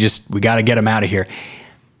 hey, we got to get them out of here.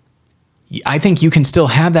 I think you can still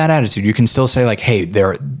have that attitude. You can still say like, hey,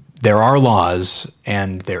 there are laws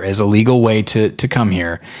and there is a legal way to come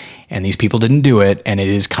here, and these people didn't do it, and it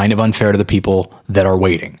is kind of unfair to the people that are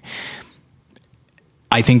waiting.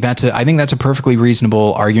 I think that's a perfectly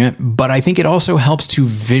reasonable argument, but I think it also helps to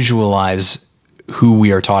visualize who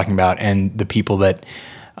we are talking about and the people that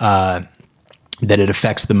it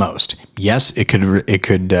affects the most. Yes, it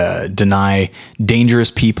could deny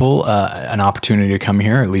dangerous people an opportunity to come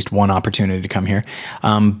here, at least one opportunity to come here.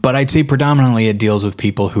 But I'd say predominantly it deals with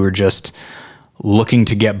people who are just looking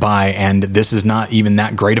to get by, and this is not even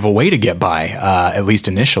that great of a way to get by, at least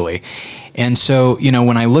initially. And so,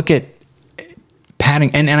 when I look at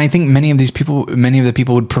Paddington, and I think many of the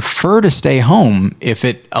people would prefer to stay home if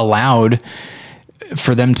it allowed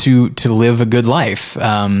for them to live a good life.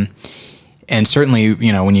 And certainly,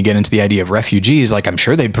 when you get into the idea of refugees, like I'm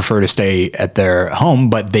sure they'd prefer to stay at their home,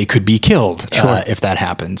 but they could be killed if that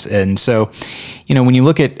happens. And so, when you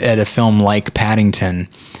look at a film like Paddington,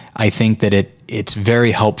 I think that it's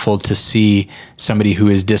very helpful to see somebody who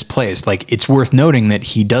is displaced. Like it's worth noting that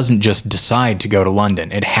he doesn't just decide to go to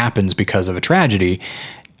London. It happens because of a tragedy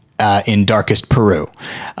in darkest Peru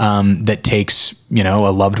that takes,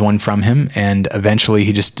 a loved one from him. And eventually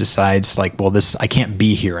he just decides like, well, I can't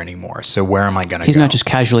be here anymore. So where am I going to go? He's not just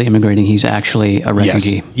casually immigrating. He's actually a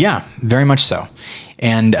refugee. Yes. Yeah, very much so.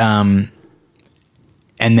 And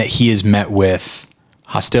that he is met with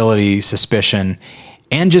hostility, suspicion,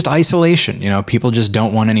 and just isolation. People just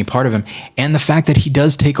don't want any part of him. And the fact that he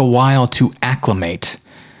does take a while to acclimate,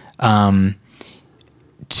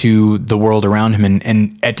 to the world around him.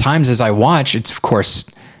 And at times as I watch, it's of course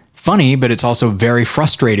funny, but it's also very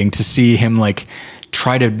frustrating to see him like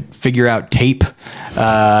try to figure out tape,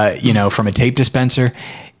 from a tape dispenser.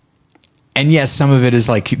 And yes, some of it is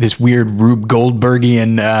like this weird Rube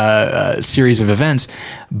Goldbergian series of events.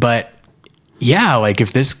 But yeah, like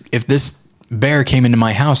if this bear came into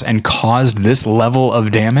my house and caused this level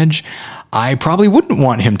of damage, I probably wouldn't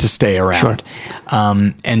want him to stay around.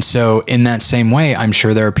 Sure. And so in that same way, I'm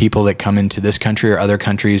sure there are people that come into this country or other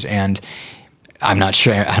countries, and I'm not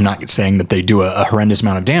saying that they do a horrendous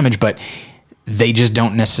amount of damage, but they just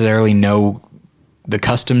don't necessarily know the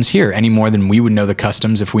customs here any more than we would know the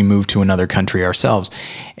customs if we moved to another country ourselves.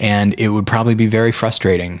 And it would probably be very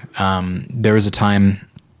frustrating. There was a time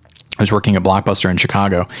I was working at Blockbuster in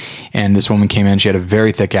Chicago, and this woman came in. She had a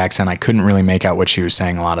very thick accent. I couldn't really make out what she was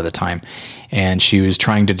saying a lot of the time, and she was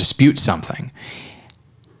trying to dispute something.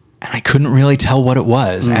 and I couldn't really tell what it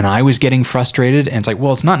was. And I was getting frustrated, and it's like,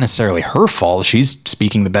 well, it's not necessarily her fault. She's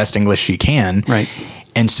speaking the best English she can. Right.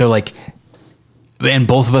 And so like, and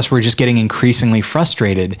both of us were just getting increasingly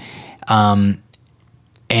frustrated. And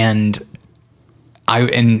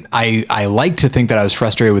I like to think that I was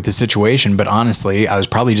frustrated with the situation, but honestly, I was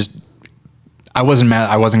probably just, I wasn't mad.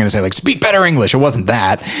 I wasn't going to say like, speak better English. It wasn't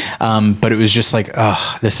that. But it was just like,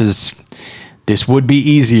 oh, this would be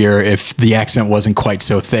easier if the accent wasn't quite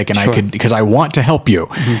so thick, and I could, because I want to help you.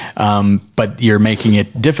 But you're making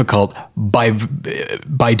it difficult by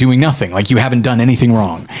doing nothing. Like, you haven't done anything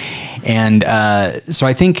wrong. And, so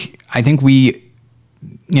I think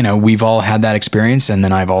we've all had that experience. And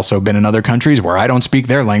then I've also been in other countries where I don't speak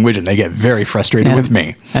their language and they get very frustrated with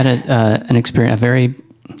me. I had an experience,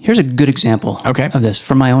 here's a good example of this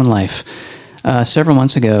from my own life. Several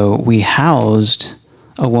months ago, we housed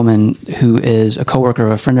a woman who is a coworker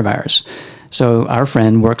of a friend of ours. So our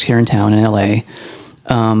friend works here in town in LA,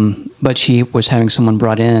 but she was having someone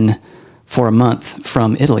brought in for a month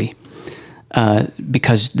from Italy,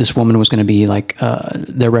 because this woman was going to be like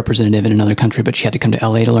their representative in another country, but she had to come to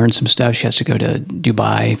LA to learn some stuff. She has to go to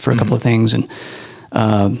Dubai for a couple of things, and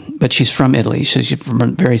but she's from Italy. So she's from a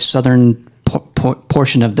very southern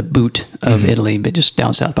portion of the boot of Italy, but just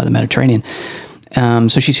down south by the Mediterranean.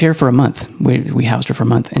 So she's here for a month. We housed her for a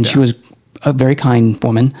month, and she was a very kind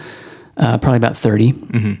woman, probably about 30.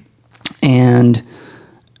 And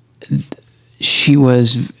she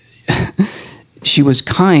was, she was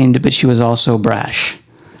kind, but she was also brash.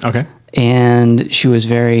 Okay. And she was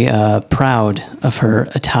very proud of her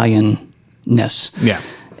Italianness. Yeah.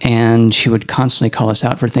 And she would constantly call us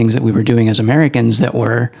out for things that we were doing as Americans that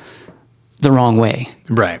were the wrong way.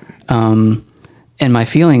 Right. And my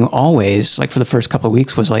feeling always, like for the first couple of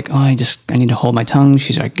weeks, was like, oh, I need to hold my tongue.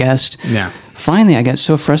 She's our guest. Yeah. Finally, I got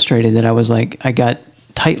so frustrated that I got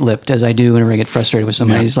tight-lipped, as I do whenever I get frustrated with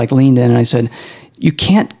somebody. I just like leaned in and I said, you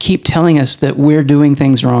can't keep telling us that we're doing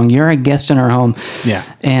things wrong. You're a guest in our home. Yeah.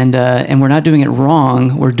 And we're not doing it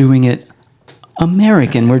wrong. We're doing it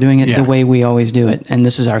American. We're doing it the way we always do it. And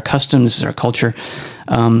this is our custom. This is our culture.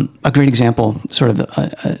 A great example, sort of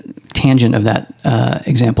a tangent of that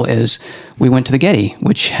example, is we went to the Getty,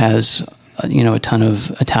 which has a ton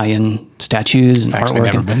of Italian statues and artwork.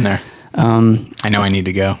 I've never been there. I know I need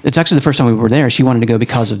to go. It's actually the first time we were there. She wanted to go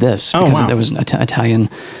because of this. Oh, wow. There was an Italian.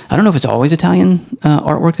 I don't know if it's always Italian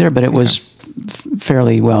artwork there, but it was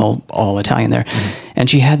fairly well all Italian there. And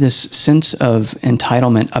she had this sense of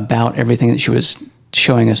entitlement about everything that she was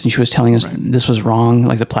showing us, and she was telling us this was wrong,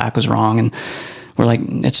 like the plaque was wrong, and we're like,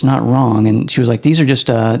 it's not wrong. And she was like, these are just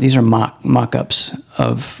these are mock-ups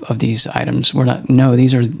of these items. We're not. No,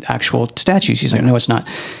 these are actual statues. She's like, no, it's not.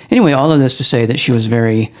 Anyway, all of this to say that she was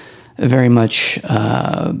very, very much.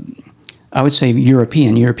 I would say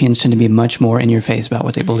European. Europeans tend to be much more in your face about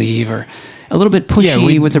what they believe, or a little bit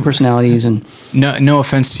pushy with their personalities. And no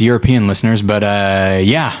offense to European listeners, but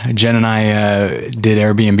Jen and I did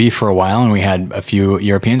Airbnb for a while, and we had a few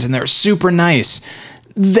Europeans, and they're super nice.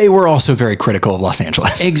 They were also very critical of Los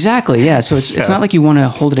Angeles. Exactly, yeah. So it's not like you want to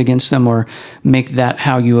hold it against them or make that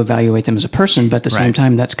how you evaluate them as a person, but at the same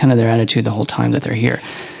time, that's kind of their attitude the whole time that they're here.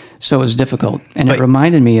 So it was difficult. And it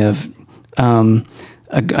reminded me of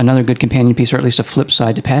another good companion piece, or at least a flip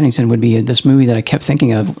side to Paddington, would be this movie that I kept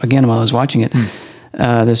thinking of, again, while I was watching it.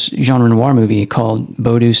 This Jean Renoir movie called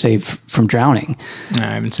Baudu Saved from Drowning.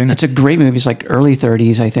 I haven't seen it. It's a great movie. It's like early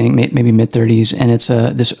 30s, I think, maybe mid 30s, and it's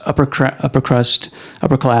this upper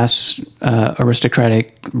class,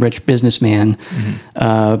 aristocratic, rich businessman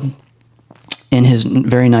in his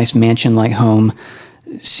very nice mansion-like home,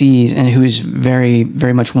 sees, and who is very,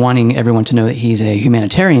 very much wanting everyone to know that he's a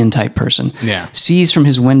humanitarian type person. Yeah. Sees from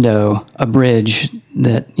his window a bridge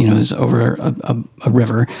that is over a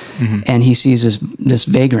river, and he sees this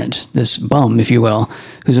vagrant, this bum, if you will,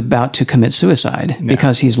 who's about to commit suicide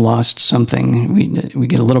because he's lost something. We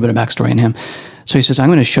get a little bit of backstory in him. So he says, I'm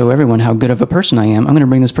going to show everyone how good of a person I am. I'm going to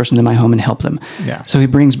bring this person to my home and help them. Yeah. So he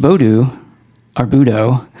brings Baudu, or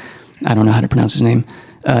Budo, I don't know how to pronounce his name,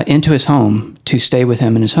 into his home to stay with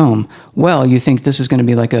him in his home. Well, you think this is going to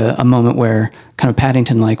be like a moment where, kind of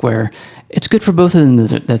Paddington-like, where it's good for both of them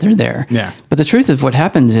that they're there. Yeah. But the truth of what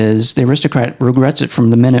happens is the aristocrat regrets it from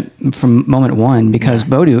moment one, because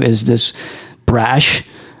Baudu is this brash,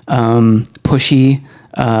 pushy,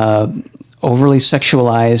 overly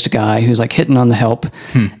sexualized guy who's like hitting on the help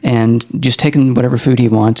and just taking whatever food he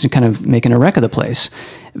wants and kind of making a wreck of the place.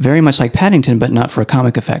 Very much like Paddington, but not for a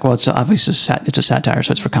comic effect. Well, it's obviously it's a satire,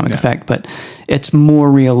 so it's for comic effect, but it's more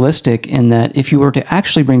realistic in that if you were to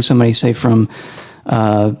actually bring somebody, say, from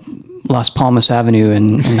Las Palmas Avenue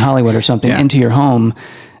in Hollywood or something into your home,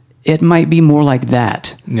 it might be more like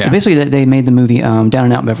that. Yeah. So basically, they made the movie Down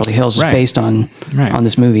and Out in Beverly Hills is based on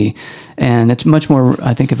this movie, and it's much more,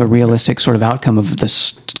 I think, of a realistic sort of outcome of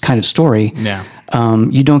this kind of story. Yeah.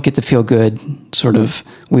 You don't get the feel good sort of.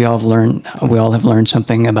 We all have learned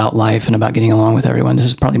something about life and about getting along with everyone. This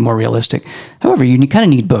is probably more realistic. However, you kind of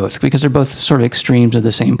need both because they're both sort of extremes of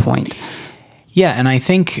the same point. Yeah, and I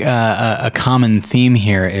think a common theme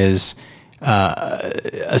here is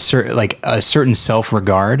a certain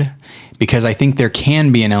self-regard, because I think there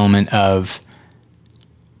can be an element of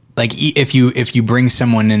like if you bring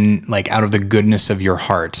someone in like out of the goodness of your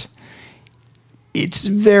heart, it's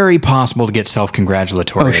very possible to get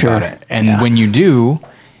self-congratulatory about it. And when you do,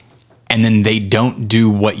 and then they don't do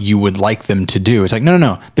what you would like them to do, it's like,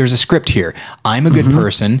 no, there's a script here. I'm a good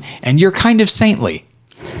person, and you're kind of saintly,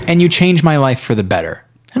 and you change my life for the better,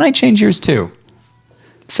 and I change yours too.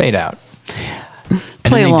 Fade out.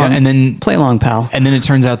 Play along, pal. And then it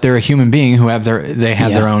turns out they're a human being who have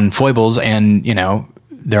their own foibles and, you know,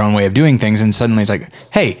 their own way of doing things. And suddenly it's like,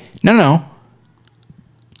 hey, no.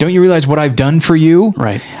 Don't you realize what I've done for you?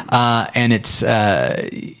 Right. And it's,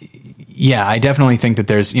 I definitely think that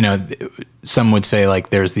there's, you know, some would say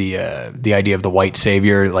like there's the idea of the white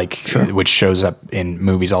savior, like which shows up in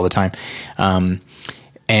movies all the time.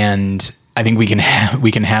 And I think we can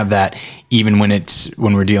have that even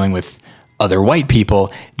when we're dealing with other white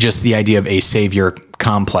people, just the idea of a savior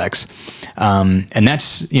complex. And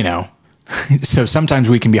that's, you know, so sometimes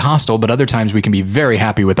we can be hostile, but other times we can be very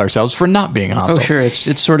happy with ourselves for not being hostile. Oh, sure.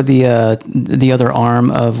 It's sort of the other arm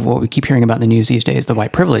of what we keep hearing about in the news these days, the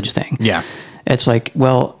white privilege thing. Yeah. It's like,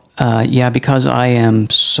 well, because I am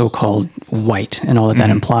so-called white and all that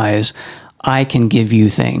implies, I can give you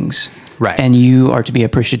things. Right. And you are to be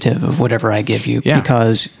appreciative of whatever I give you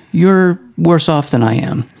because you're worse off than I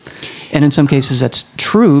am. And in some cases that's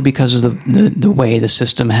true because of the way the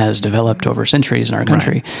system has developed over centuries in our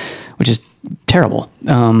country, which is terrible.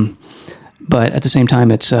 But at the same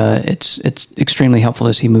time, it's extremely helpful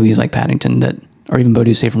to see movies like Paddington or even Beau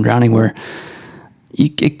Ducey from Drowning, where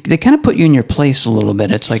they kind of put you in your place a little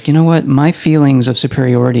bit. It's like, you know what, my feelings of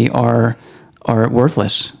superiority are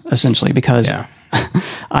worthless essentially because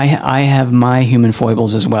I have my human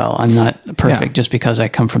foibles as well. I'm not perfect just because I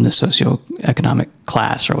come from this socioeconomic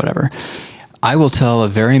class or whatever. I will tell a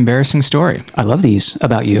very embarrassing story. I love these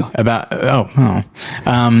about you.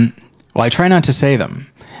 Well, I try not to say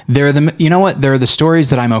them. They're the stories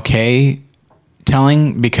that I'm okay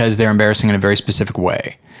telling because they're embarrassing in a very specific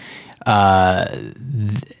way.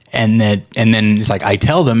 And then it's like I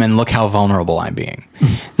tell them and look how vulnerable I'm being.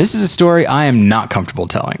 This is a story I am not comfortable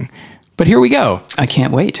telling. But here we go. I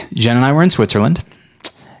can't wait. Jen and I were in Switzerland,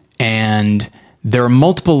 and there are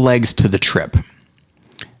multiple legs to the trip.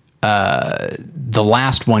 The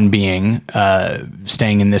last one being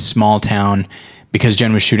staying in this small town because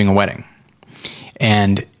Jen was shooting a wedding.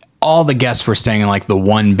 And all the guests were staying in like the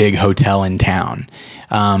one big hotel in town.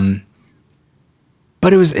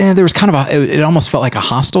 But it was there was kind of it almost felt like a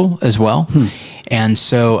hostel as well. And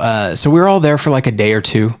so we were all there for like a day or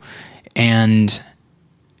two, and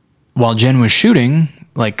while Jen was shooting,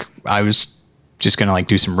 like I was just going to like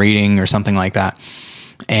do some reading or something like that.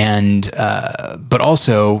 And, but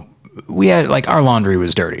also we had like our laundry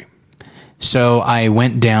was dirty. So I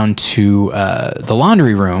went down to, the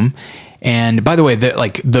laundry room, and by the way,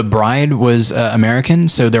 the bride was American.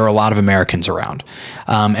 So there were a lot of Americans around.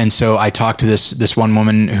 And so I talked to this one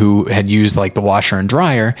woman who had used like the washer and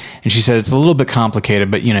dryer, and she said, it's a little bit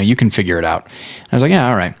complicated, but you know, you can figure it out. I was like, yeah,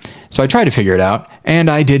 all right. So I tried to figure it out, and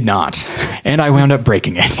I did not. And I wound up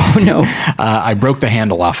breaking it. Oh, no. I broke the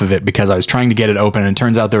handle off of it because I was trying to get it open, and it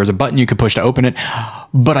turns out there was a button you could push to open it,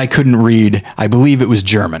 but I couldn't read. I believe it was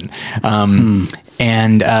German.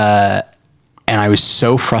 And I was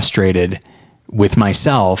so frustrated with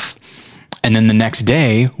myself. And then the next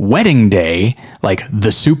day, wedding day, like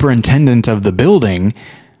the superintendent of the building,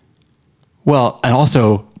 well, and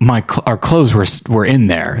also our clothes were in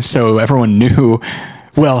there. So everyone knew,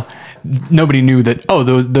 well, nobody knew that, oh,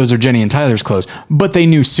 those are Jenny and Tyler's clothes, but they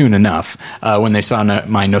knew soon enough when they saw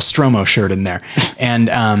my Nostromo shirt in there. And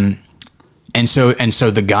so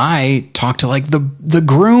the guy talked to like the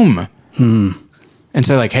groom and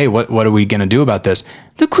said like, hey, what are we going to do about this?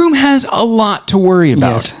 The groom has a lot to worry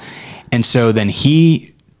about. Yes. And so then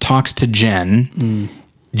he talks to Jen,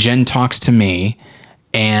 Jen talks to me,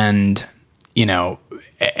 and you know,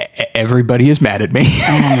 everybody is mad at me.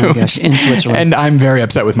 Oh my gosh, in Switzerland. And I'm very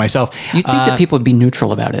upset with myself. You'd think that people would be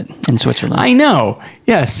neutral about it in Switzerland. I know.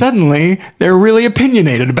 Yeah, suddenly they're really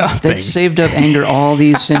opinionated about things. That's saved up anger all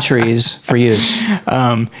these centuries for you.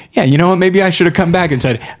 Yeah, you know what? Maybe I should have come back and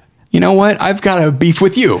said, you know what? I've got a beef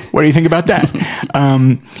with you. What do you think about that?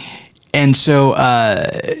 And so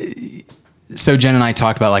Jen and I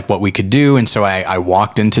talked about like what we could do. And so I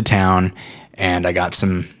walked into town and I got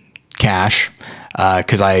some cash,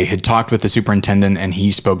 cause I had talked with the superintendent and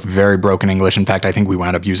he spoke very broken English. In fact, I think we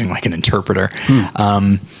wound up using like an interpreter.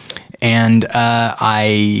 I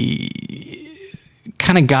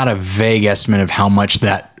kind of got a vague estimate of how much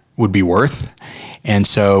that would be worth. And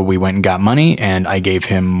so we went and got money and I gave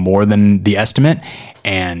him more than the estimate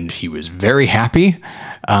and he was very happy.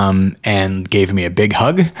 And gave me a big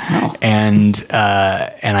hug. Oh. And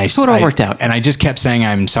I, so it all worked out. And I just kept saying,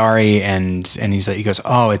 I'm sorry. And he goes,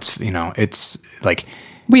 oh, it's like,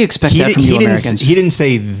 we expect that from you Americans. He didn't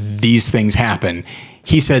say these things happen.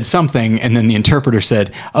 He said something. And then the interpreter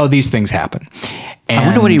said, oh, these things happen. And I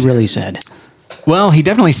wonder what he really said. Well, he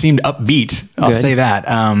definitely seemed upbeat. I'll say that.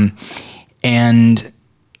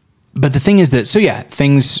 But the thing is that,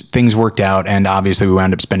 things worked out and obviously we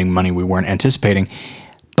wound up spending money we weren't anticipating.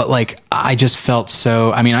 But like, I just felt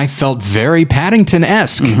I felt very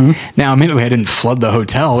Paddington-esque. Mm-hmm. Now, admittedly, I didn't flood the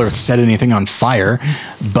hotel or set anything on fire,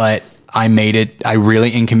 but I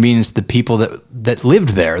really inconvenienced the people that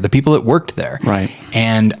lived there, the people that worked there. Right.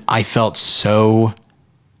 And I felt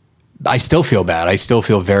I still feel bad. I still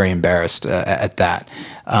feel very embarrassed at that.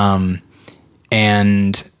 And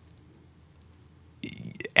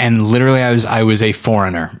literally I was a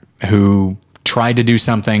foreigner who tried to do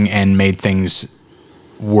something and made things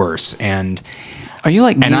worse. And are you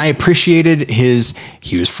like me? And I appreciated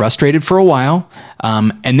he was frustrated for a while.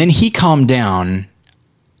 And then he calmed down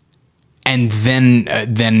and then,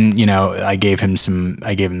 I gave him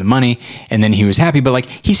the money and then he was happy, but like,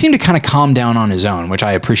 he seemed to kind of calm down on his own, which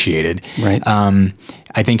I appreciated. Right.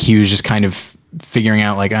 I think he was just kind of figuring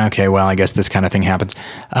out like, okay, well, I guess this kind of thing happens.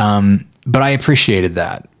 But I appreciated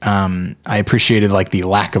that. I appreciated like the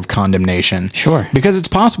lack of condemnation. Sure. Because it's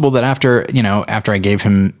possible that after I gave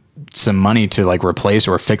him some money to like replace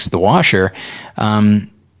or fix the washer,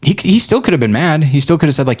 he still could have been mad. He still could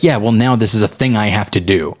have said like, yeah, well now this is a thing I have to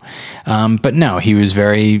do. But no, he was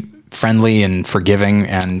very friendly and forgiving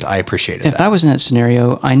and I appreciated that. If I was in that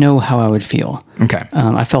scenario, I know how I would feel. Okay.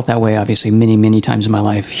 I felt that way obviously many, many times in my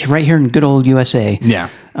life, right here in good old USA. Yeah.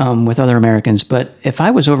 With other Americans. But if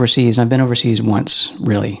I was overseas, and I've been overseas once,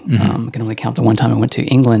 really, I can only count the one time I went to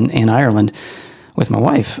England and Ireland with my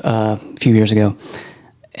wife a few years ago.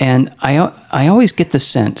 And I always get the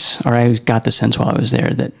sense, or I got the sense while I was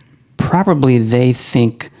there, that probably they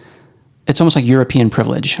think it's almost like European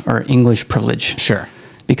privilege or English privilege. Sure.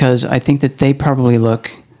 Because I think that they probably look,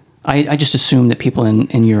 I just assume that people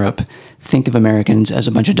in Europe think of Americans as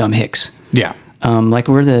a bunch of dumb hicks. Yeah. Like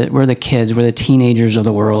we're the kids, we're the teenagers of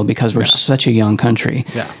the world because we're such a young country.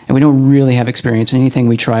 Yeah. And we don't really have experience in anything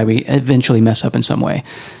we try. We eventually mess up in some way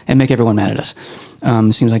and make everyone mad at us.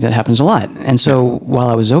 Seems like that happens a lot. And so while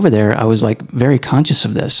I was over there, I was like very conscious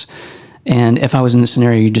of this. And if I was in the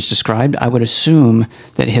scenario you just described, I would assume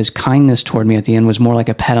that his kindness toward me at the end was more like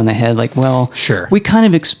a pat on the head. Like, well, sure, we kind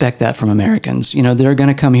of expect that from Americans. They're going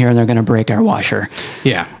to come here and they're going to break our washer.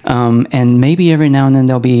 Yeah. And maybe every now and then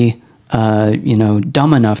they'll be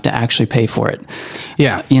dumb enough to actually pay for it.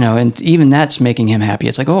 Yeah. And even that's making him happy.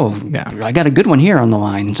 It's like, I got a good one here on the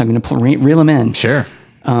line, so I'm going to reel him in. Sure.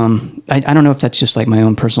 I don't know if that's just like my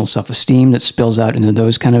own personal self-esteem that spills out into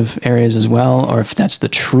those kind of areas as well, or if that's the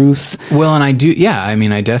truth. Well, and I do, yeah. I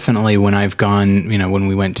mean, I definitely, when I've gone, when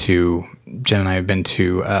we went to, Jen and I have been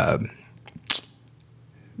to,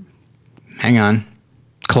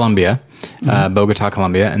 Colombia. Bogota,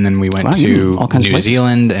 Colombia, and then we went to New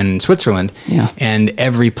Zealand and Switzerland. Yeah. And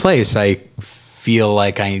every place I feel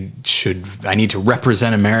like I need to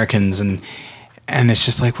represent Americans, and it's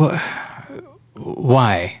just like, well,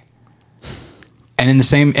 why? And in the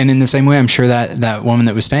same way, I'm sure that woman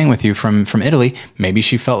that was staying with you from Italy, maybe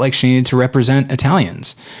she felt like she needed to represent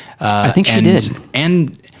Italians. I think she did.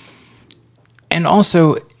 And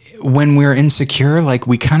also, when we're insecure, like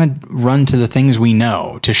we kind of run to the things we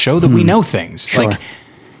know to show that we know things. Sure. Like,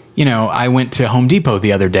 I went to Home Depot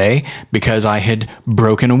the other day because I had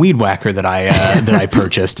broken a weed whacker that I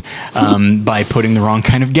purchased by putting the wrong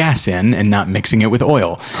kind of gas in and not mixing it with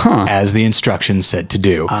oil, as the instructions said to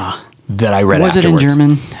do. That I read afterwards. Was it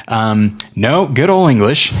in German? No, good old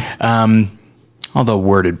English. Although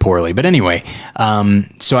worded poorly. But anyway,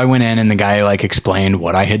 so I went in and the guy like explained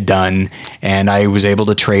what I had done, and I was able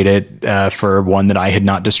to trade it for one that I had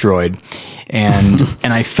not destroyed. And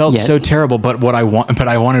I felt so terrible, but I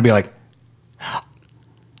wanted to be like,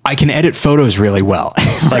 I can edit photos really well.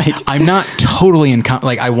 Like, right. I'm not totally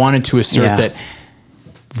I wanted to assert that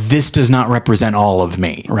this does not represent all of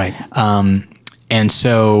me. Right. And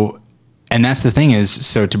so And that's the thing is,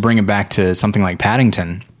 so to bring it back to something like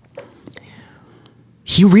Paddington,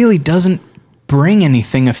 he really doesn't bring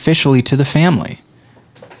anything officially to the family.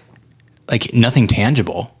 Like, nothing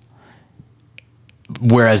tangible.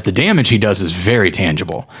 Whereas the damage he does is very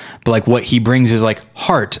tangible. But like what he brings is like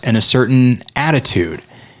heart and a certain attitude.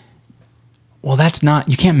 Well, that's not,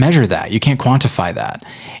 you can't measure that. You can't quantify that.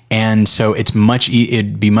 And so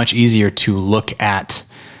it'd be much easier to look at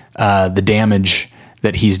the damage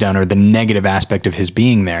that he's done or the negative aspect of his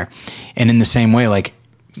being there. And in the same way, like,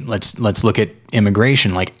 let's look at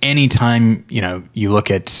immigration. Like, anytime, you look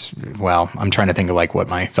at, well, I'm trying to think of like what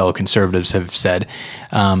my fellow conservatives have said.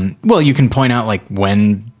 Well, you can point out like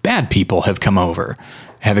when bad people have come over,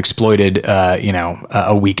 have exploited,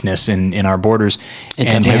 a weakness in our borders. It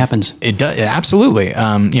definitely happens. It does. Absolutely.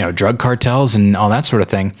 Drug cartels and all that sort of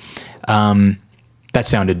thing. That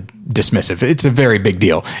sounded dismissive. It's a very big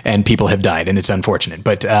deal and people have died and it's unfortunate,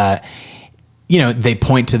 but, they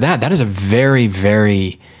point to that. That is a very,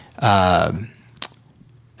 very,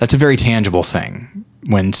 that's a very tangible thing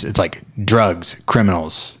when it's like drugs,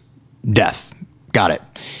 criminals, death. Got it.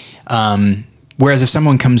 Whereas if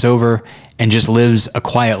someone comes over and just lives a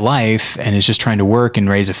quiet life and is just trying to work and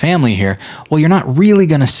raise a family here, well, you're not really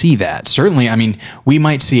going to see that. Certainly, I mean, we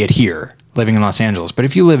might see it here living in Los Angeles, but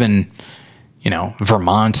if you live in,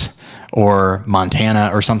 Vermont or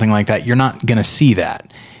Montana or something like that, you're not going to see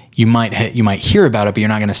that. You might hear about it, but you're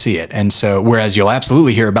not going to see it. And so, whereas you'll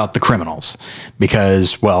absolutely hear about the criminals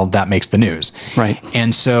because, well, that makes the news. Right.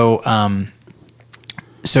 And so,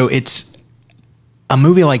 so it's a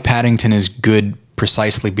movie like Paddington is good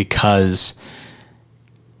precisely because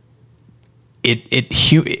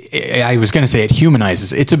I was going to say it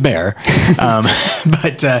humanizes. It's a bear,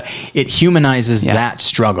 but it humanizes that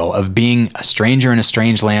struggle of being a stranger in a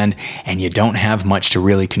strange land, and you don't have much to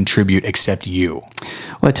really contribute except you.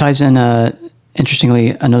 Well, it ties in,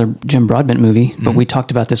 interestingly, another Jim Broadbent movie, but we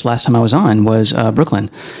talked about this last time I was on, was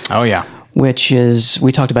Brooklyn. Oh, yeah. Which is,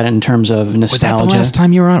 we talked about it in terms of nostalgia. Was that the last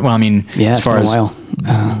time you were on? Well, I mean, yeah, as far it's been a while.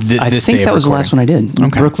 I think that was the last one I did.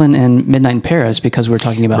 Okay. Brooklyn and Midnight in Paris, because we were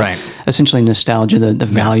talking about essentially nostalgia, the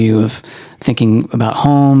value of thinking about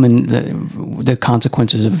home and the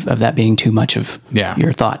consequences of that being too much of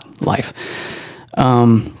your thought life.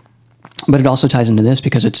 But it also ties into this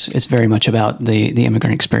because it's very much about the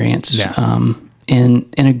immigrant experience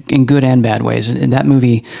in good and bad ways. In that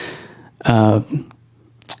movie,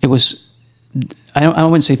 it was. I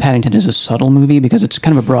wouldn't say Paddington is a subtle movie because it's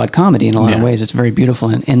kind of a broad comedy in a lot of ways. It's very beautiful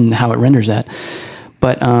in how it renders that,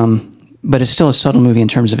 but it's still a subtle movie in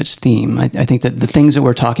terms of its theme. I think that the things that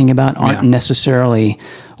we're talking about aren't necessarily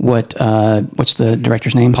what what's the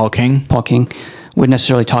director's name? Paul King would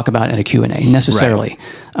necessarily talk about at a Q&A necessarily.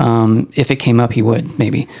 Right. If it came up, he would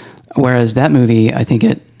maybe. Whereas that movie, I think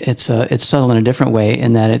it's subtle in a different way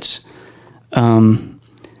in that it's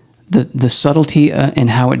the subtlety in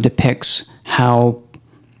how it depicts how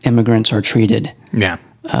immigrants are treated. Yeah.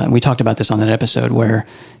 We talked about this on that episode where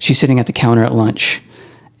she's sitting at the counter at lunch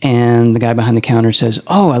and the guy behind the counter says,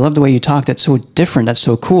 "Oh, I love the way you talk. That's so different. That's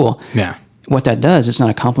so cool." Yeah. What that does, it's not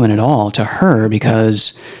a compliment at all to her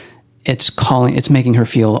because it's making her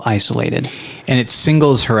feel isolated. And it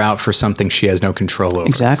singles her out for something she has no control over.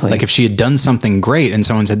 Exactly. Like if she had done something great and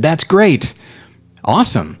someone said, "That's great.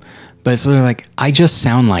 Awesome." But it's literally like, I just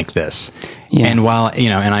sound like this. Yeah. And while,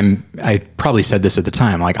 and I probably said this at the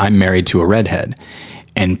time, like I'm married to a redhead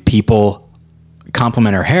and people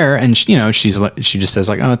compliment her hair and she just says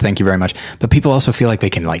like, "Oh, thank you very much." But people also feel like they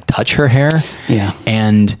can like touch her hair. Yeah.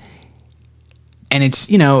 And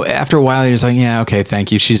it's, after a while you're just like, "Yeah, okay,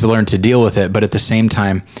 thank you." She's learned to deal with it. But at the same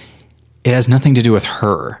time, it has nothing to do with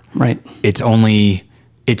her. Right. It's only,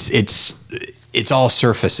 it's all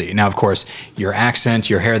surfacey. Now, of course, your accent,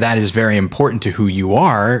 your hair, that is very important to who you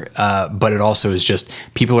are, but it also is just,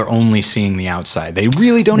 people are only seeing the outside. They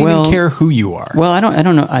really don't even care who you are. Well, I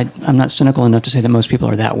don't know. I'm not cynical enough to say that most people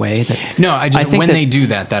are that way. I think when they do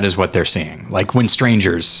that is what they're seeing. Like when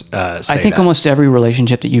strangers say I think almost every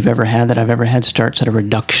relationship that you've ever had, that I've ever had, starts at a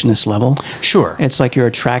reductionist level. Sure. It's like you're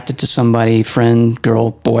attracted to somebody, friend,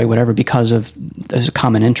 girl, boy, whatever, because of there's a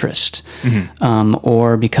common interest,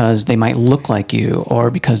 or because they might look like you,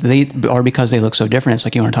 or because they look so different. It's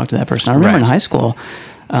like you want to talk to that person. I remember in high school,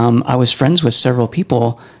 I was friends with several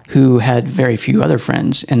people who had very few other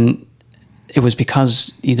friends, and it was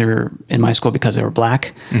because either in my school because they were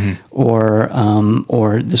black,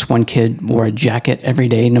 or this one kid wore a jacket every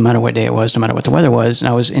day, no matter what day it was, no matter what the weather was, and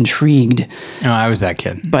I was intrigued. No, I was that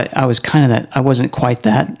kid, but I was kind of that. I wasn't quite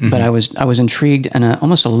that, but I was intrigued in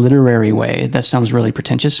almost a literary way. That sounds really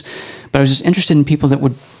pretentious, but I was just interested in people that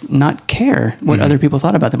would not care what other people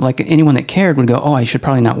thought about them. Like anyone that cared would go, "Oh, I should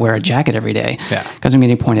probably not wear a jacket every day because I'm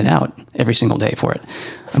getting pointed out every single day for it.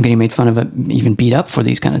 I'm getting made fun of, even beat up for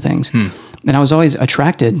these kind of things." And I was always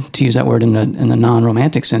attracted, to use that word in the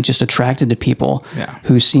non-romantic sense, just attracted to people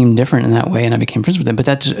who seemed different in that way, and I became friends with them. But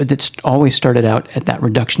that's always started out at that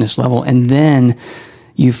reductionist level, and then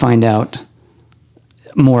you find out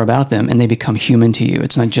more about them, and they become human to you.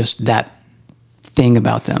 It's not just that thing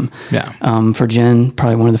about them. For Jen,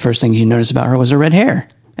 probably one of the first things you noticed about her was her red hair,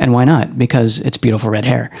 and why not? Because it's beautiful red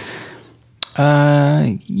hair.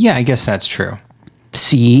 Yeah, I guess that's true.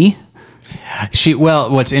 See. Well,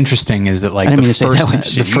 what's interesting is that, like,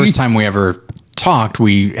 the first time we ever talked,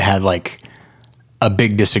 we had like a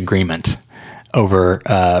big disagreement over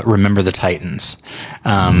Remember the Titans.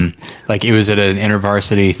 Like, it was at an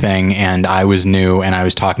InterVarsity thing, and I was new, and I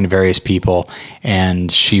was talking to various people, and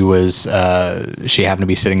she happened to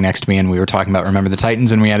be sitting next to me, and we were talking about Remember the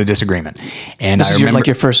Titans, and we had a disagreement. And I remember,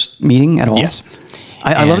 your first meeting at all? Yes.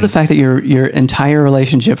 I love the fact that your entire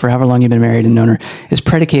relationship, for however long you've been married and known her, is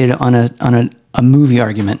predicated on a movie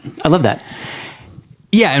argument. I love that.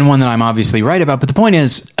 Yeah, and one that I'm obviously right about. But the point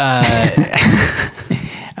is,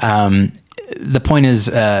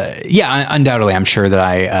 undoubtedly, I'm sure that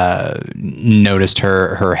I noticed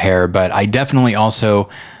her hair, but I definitely also,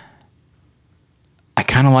 I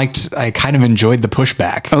kind of enjoyed the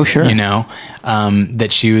pushback. Oh, sure. You know, that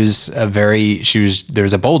there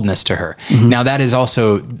was a boldness to her. Now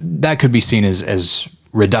that could be seen as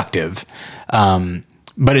reductive.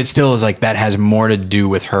 But it still is like, that has more to do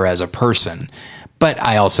with her as a person. But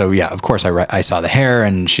I also, of course, I saw the hair,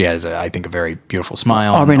 and she has, I think, a very beautiful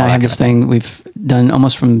smile. Aubrey and I have this thing we've done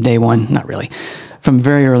almost from day one, not really, from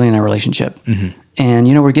very early in our relationship. And,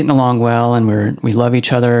 we're getting along well, and we love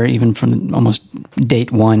each other, even from almost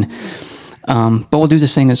date one. But we'll do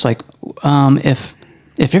this thing that's like, if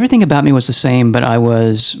everything about me was the same, but I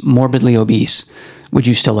was morbidly obese, would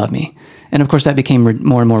you still love me? And of course, that became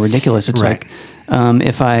more and more ridiculous. It's like,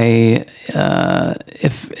 if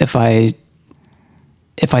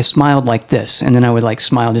I smiled like this, and then I would like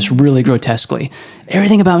smile just really grotesquely,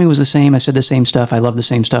 everything about me was the same. I said the same stuff. I love the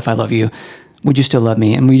same stuff. I love you. Would you still love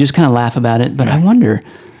me? And we just kind of laugh about it. But I wonder,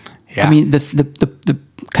 I mean, the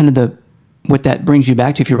kind of what that brings you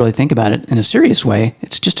back to, if you really think about it in a serious way,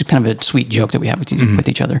 it's just a kind of a sweet joke that we have with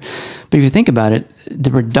each other. But if you think about it,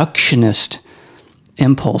 the reductionist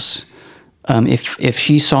impulse, if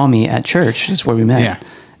she saw me at church, this is where we met,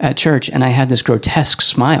 at church, and I had this grotesque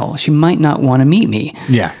smile, she might not want to meet me.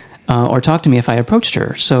 Or talk to me if I approached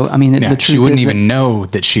her. So, I mean, the truth she wouldn't even know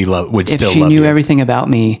that she would still love you. If she knew everything about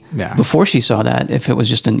me before she saw that, if it was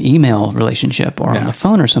just an email relationship or on the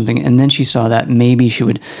phone or something, and then she saw that, maybe she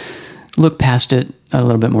would look past it a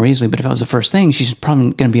little bit more easily. But if it was the first thing, she's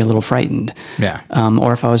probably going to be a little frightened.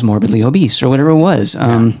 Or if I was morbidly obese or whatever it was.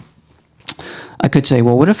 I could say,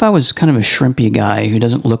 well, what if I was kind of a shrimpy guy who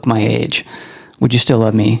doesn't look my age? Would you still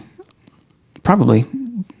love me? Probably.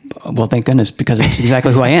 Well, thank goodness, because that's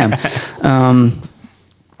exactly who I am.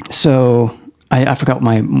 So I forgot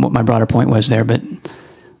what my broader point was there, but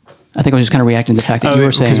I think I was just kind of reacting to the fact that you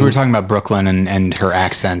were saying, because we were talking about Brooklyn and her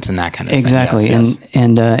accent and that kind of thing. Exactly. Yes.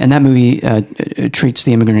 And that movie treats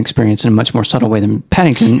the immigrant experience in a much more subtle way than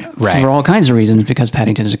Paddington, for all kinds of reasons, because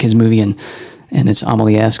Paddington is a kid's movie and it's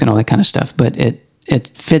Amelie-esque and all that kind of stuff. But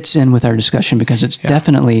it fits in with our discussion because it's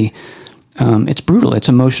definitely, it's brutal. It's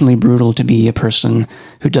emotionally brutal to be a person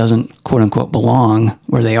who doesn't, quote unquote, belong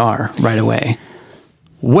where they are right away.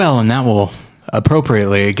 Well, and that will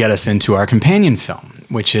appropriately get us into our companion film,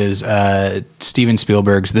 which is Steven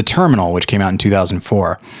Spielberg's The Terminal, which came out in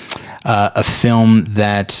 2004. A film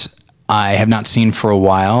that I have not seen for a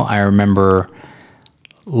while. I remember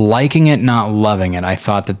liking it, not loving it. I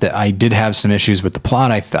thought that I did have some issues with the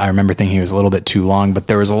plot. I remember thinking it was a little bit too long, but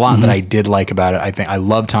there was a lot that I did like about it. I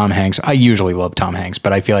love Tom Hanks. I usually love Tom Hanks,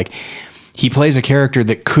 but I feel like he plays a character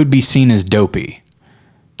that could be seen as dopey.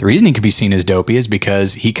 The reason he could be seen as dopey is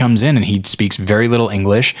because he comes in and he speaks very little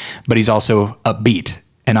English, but he's also upbeat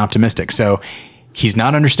and optimistic. So he's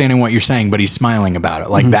not understanding what you're saying, but he's smiling about it.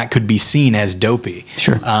 Like that could be seen as dopey.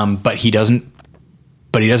 Sure. But he doesn't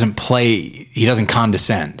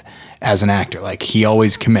condescend as an actor. Like he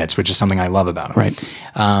always commits, which is something I love about him. Right.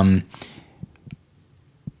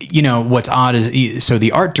 What's odd is, so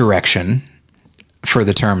the art direction for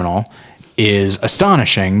The Terminal is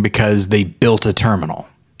astonishing because they built a terminal.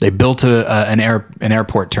 They built an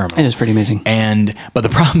airport terminal. It is pretty amazing. But the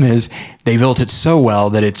problem is they built it so well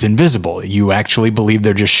that it's invisible. You actually believe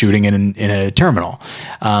they're just shooting it in a terminal.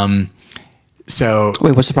 So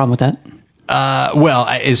wait, what's the problem with that? Well,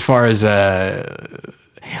 as far as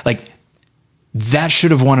like that should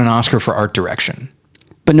have won an Oscar for art direction.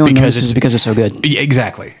 But no one notices because it's so good.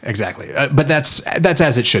 Exactly. But that's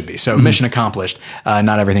as it should be. So mission accomplished.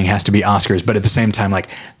 Not everything has to be Oscars, but at the same time, like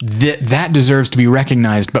that deserves to be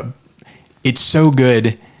recognized. But it's so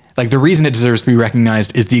good. Like the reason it deserves to be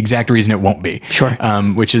recognized is the exact reason it won't be. Sure.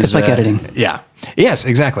 Which is it's like editing. Yeah. Yes.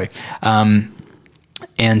 Exactly. And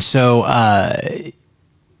so,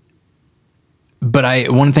 but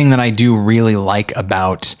one thing that I do really like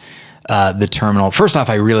about the terminal. First off,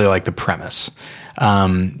 I really like the premise.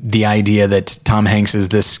 The idea that Tom Hanks is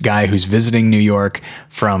this guy who's visiting New York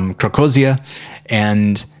from Cracovia,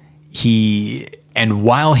 and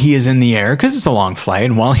while he is in the air, because it's a long flight,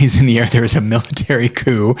 and while he's in the air, there's a military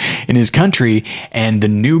coup in his country, and the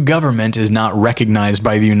new government is not recognized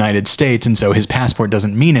by the United States, and so his passport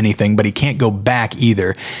doesn't mean anything, but he can't go back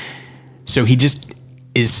either. So he just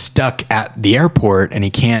is stuck at the airport, and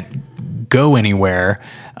he can't go anywhere.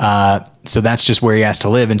 So that's just where he has to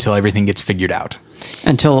live until everything gets figured out.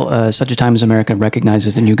 Until such a time as America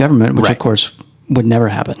recognizes the new government, which of course would never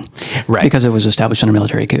happen. Right. Because it was established under a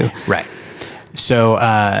military coup. Right. So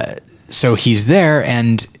he's there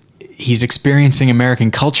and he's experiencing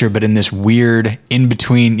American culture, but in this weird in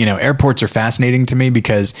between, airports are fascinating to me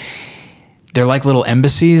because they're like little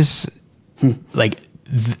embassies. Like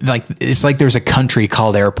it's like there's a country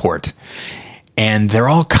called airport. And they're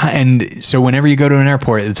all so whenever you go to an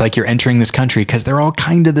airport, it's like you're entering this country because they're all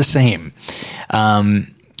kind of the same,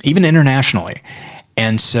 even internationally.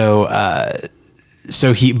 And but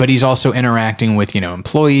he's also interacting with,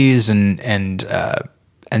 employees and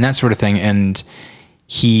that sort of thing. And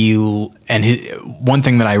one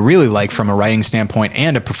thing that I really like from a writing standpoint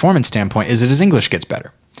and a performance standpoint is that his English gets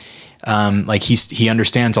better. Like he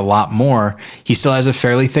understands a lot more. He still has a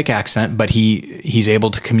fairly thick accent, but he's able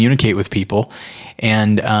to communicate with people,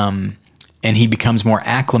 and he becomes more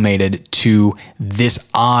acclimated to this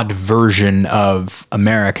odd version of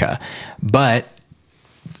America. But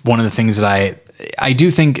one of the things that I do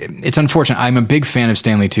think it's unfortunate. I'm a big fan of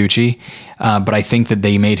Stanley Tucci, but I think that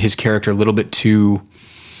they made his character a little bit too.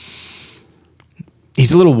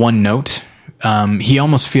 He's a little one note. He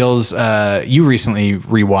almost feels, you recently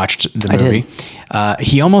rewatched the movie. I did.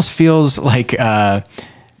 He almost feels like the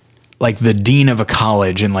dean of a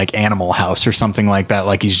college in like Animal House or something like that.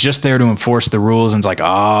 Like he's just there to enforce the rules. And it's like,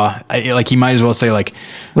 like he might as well say like,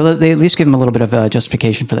 well, they at least give him a little bit of a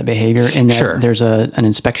justification for that behavior. In that there's an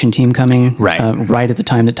inspection team coming right at the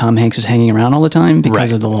time that Tom Hanks is hanging around all the time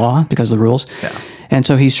because of the law, because of the rules. Yeah. And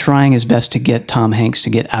so he's trying his best to get Tom Hanks to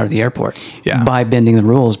get out of the airport by bending the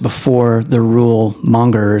rules before the rule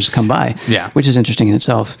mongers come by, which is interesting in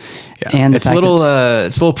itself. Yeah. And it's a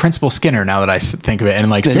little Principal Skinner now that I think of it. And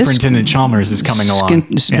like Superintendent Chalmers is coming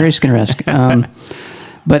along. It's very Skinner-esque.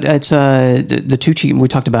 But it's the Tucci, we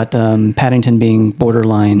talked about Paddington being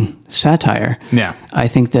borderline satire. Yeah. I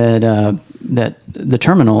think that that the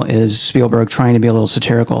Terminal is Spielberg trying to be a little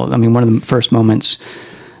satirical. I mean, one of the first moments,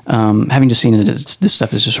 having just seen it, this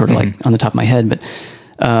stuff is just sort of like on the top of my head, but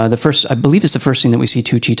I believe it's the first scene that we see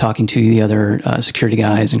Tucci talking to the other security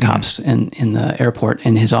guys and cops in the airport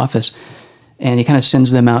in his office. And he kind of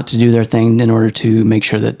sends them out to do their thing in order to make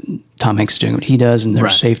sure that Tom Hanks is doing what he does and their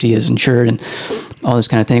safety is ensured and all this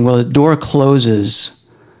kind of thing. Well, the door closes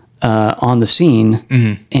on the scene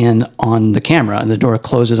and on the camera, and the door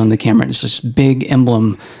closes on the camera. It's this big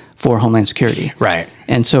emblem for Homeland Security. Right.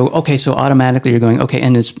 And so automatically you're going, okay,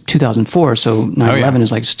 and it's 2004, so 9/11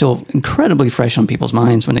 is like still incredibly fresh on people's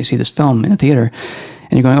minds when they see this film in a theater.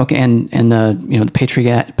 And you're going, okay, and the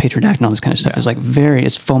Patriot Act and all this kind of stuff is like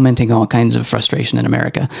it's fomenting all kinds of frustration in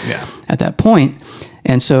America at that point.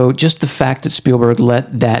 And so just the fact that Spielberg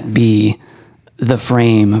let that be the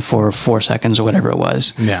frame for 4 seconds or whatever it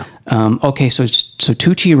was. Yeah. Okay, so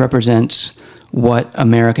Tucci represents what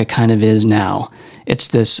America kind of is now. It's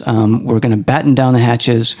this, we're going to batten down the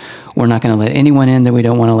hatches. We're not going to let anyone in that we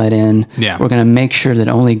don't want to let in. Yeah. We're going to make sure that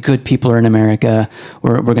only good people are in America.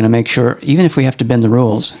 We're going to make sure, even if we have to bend the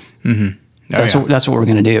rules, that's what we're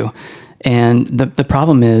going to do. And the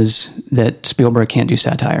problem is that Spielberg can't do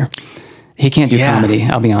satire. He can't do comedy,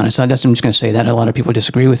 I'll be honest. I'm just going to say that. A lot of people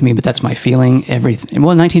disagree with me, but that's my feeling.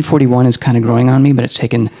 1941 is kind of growing on me, but it's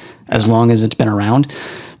taken as long as it's been around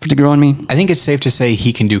for it to grow on me. I think it's safe to say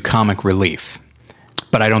he can do comic relief,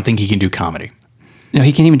 but I don't think he can do comedy. No,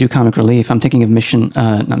 he can't even do comic relief. I'm thinking of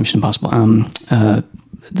not Mission Impossible.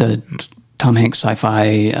 The Tom Hanks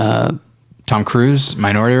sci-fi. Tom Cruise,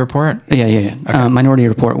 Minority Report? Yeah. Okay. Minority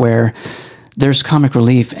Report, where there's comic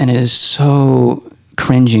relief, and it is so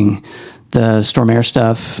cringing. The Stormare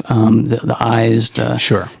stuff, the eyes.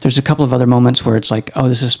 Sure. There's a couple of other moments where it's like, oh,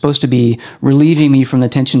 this is supposed to be relieving me from the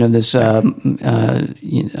tension of this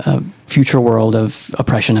future world of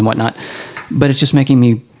oppression and whatnot, but it's just making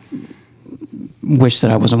me wish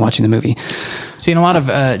that I wasn't watching the movie. See, and a lot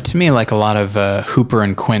of, to me, like a lot of Hooper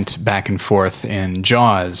and Quint back and forth in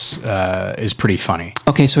Jaws is pretty funny.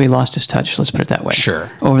 Okay, so he lost his touch. Let's put it that way. Sure.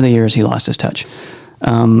 Over the years, he lost his touch.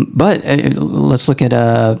 But let's look at...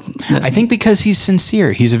 I think because he's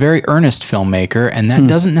sincere. He's a very earnest filmmaker, and that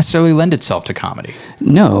doesn't necessarily lend itself to comedy.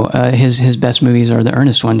 No, his best movies are the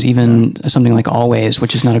earnest ones. Even something like Always,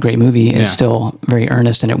 which is not a great movie, is still very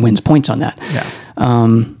earnest, and it wins points on that. Yeah.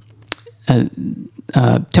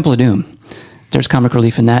 Temple of Doom. There's comic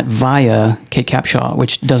relief in that via Kate Capshaw,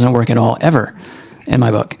 which doesn't work at all, ever, in my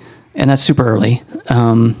book. And that's super early.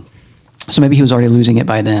 So maybe he was already losing it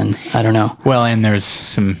by then. I don't know. Well, and there's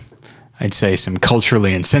some, I'd say, some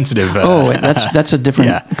culturally insensitive... that's a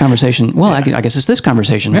different conversation. Well, I guess it's this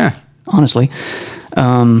conversation, honestly.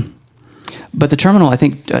 But The Terminal, I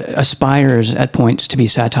think, aspires at points to be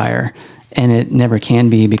satire, and it never can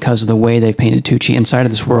be because of the way they've painted Tucci inside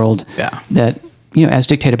of this world that, as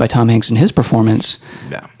dictated by Tom Hanks in his performance,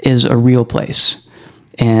 is a real place.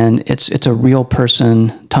 And it's a real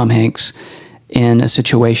person, Tom Hanks, in a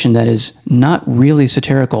situation that is not really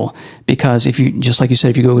satirical, because if you, just like you said,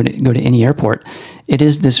 if you go to any airport, it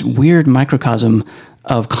is this weird microcosm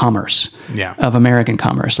of commerce, of American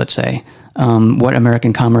commerce, let's say. What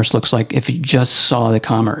American commerce looks like if you just saw the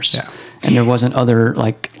commerce. And there wasn't other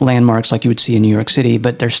like landmarks like you would see in New York City,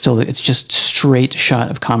 but there's still, it's just straight shot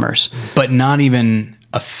of commerce. But not even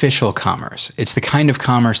official commerce. It's the kind of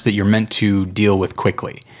commerce that you're meant to deal with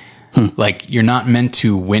quickly. Like, you're not meant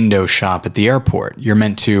to window shop at the airport. You're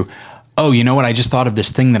meant to, oh, you know what? I just thought of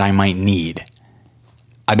this thing that I might need.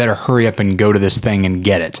 I better hurry up and go to this thing and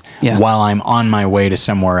get it while I'm on my way to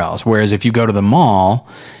somewhere else. Whereas if you go to the mall,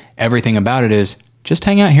 everything about it is just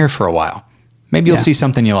hang out here for a while. Maybe you'll see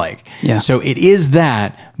something you like. So it is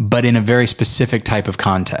that, but in a very specific type of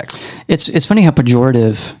context. It's funny how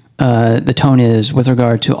pejorative the tone is with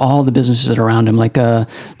regard to all the businesses that are around him, like the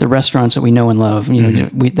restaurants that we know and love.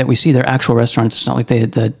 That we see they're actual restaurants. It's not like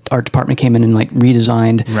the art department came in and like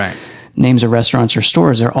redesigned names of restaurants or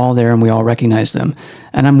stores. They're all there, and we all recognize them.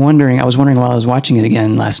 And I was wondering while I was watching it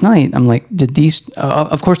again last night, I'm like, did these?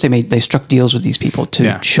 Of course, they struck deals with these people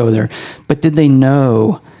to show but did they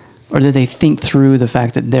know, or did they think through the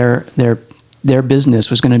fact that their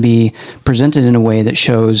business was going to be presented in a way that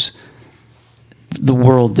shows the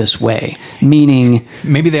world this way? Meaning,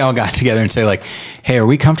 maybe they all got together and say like, hey, are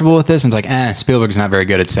we comfortable with this? And it's like, Spielberg's not very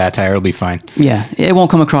good at satire. It'll be fine. It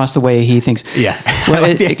won't come across the way he thinks. Well, I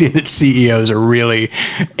like the idea that CEOs are really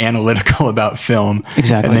analytical about film.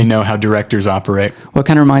 Exactly. And they know how directors operate. Well, it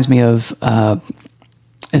kind of reminds me of,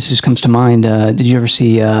 this just comes to mind. Did you ever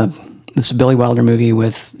see this Billy Wilder movie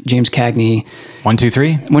with James Cagney? 1, 2,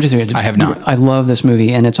 3? 1, 2, 3. I have not. I love this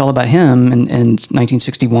movie, and it's all about him in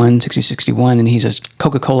 1961, and he's a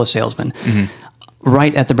Coca-Cola salesman,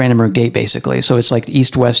 right at the Brandenburg Gate, basically. So it's like the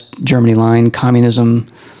East-West Germany line, communism,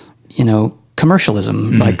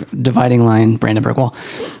 commercialism, like dividing line, Brandenburg Wall,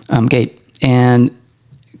 Gate. And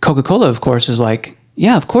Coca-Cola, of course, is like,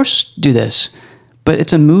 yeah, of course, do this. But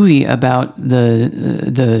it's a movie about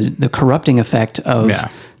the corrupting effect of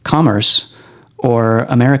commerce or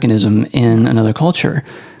Americanism in another culture.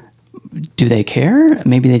 Do they care?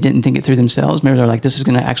 Maybe they didn't think it through themselves. Maybe they're like, this is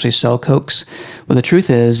going to actually sell Cokes. Well, the truth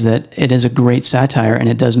is that it is a great satire, and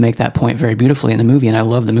it does make that point very beautifully in the movie, and I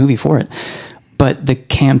love the movie for it. But the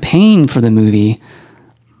campaign for the movie,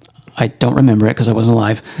 I don't remember it because I wasn't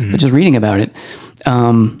alive, but just reading about it,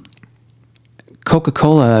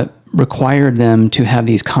 Coca-Cola required them to have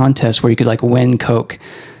these contests where you could like win Coke.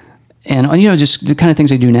 And, just the kind of things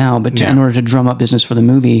they do now, but in order to drum up business for the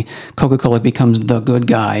movie, Coca-Cola becomes the good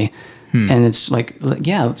guy. And it's like,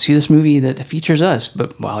 let's see this movie that features us,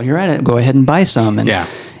 but while you're at it, go ahead and buy some.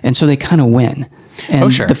 And so they kind of win.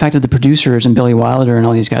 And the fact that the producers and Billy Wilder and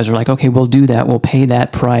all these guys are like, okay, we'll do that. We'll pay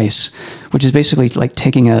that price, which is basically like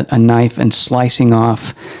taking a knife and slicing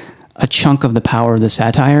off a chunk of the power of the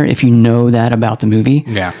satire. If you know that about the movie,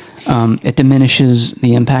 it diminishes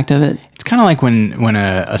the impact of it. It's kind of like when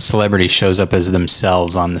a celebrity shows up as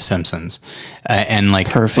themselves on The Simpsons, and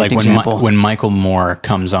like when Michael Moore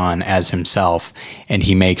comes on as himself, and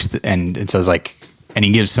he makes and it says like, and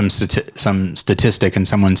he gives some statistic, and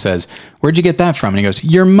someone says, "Where'd you get that from?" And he goes,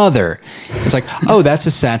 "Your mother." It's like, oh, that's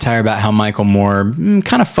a satire about how Michael Moore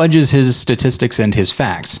kind of fudges his statistics and his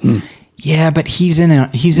facts. Yeah, but he's in on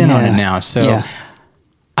it now, so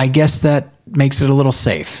I guess that makes it a little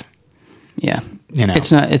safe. Yeah, you know,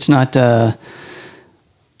 it's not.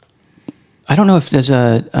 I don't know if there's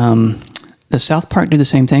does South Park do the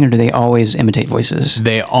same thing, or do they always imitate voices?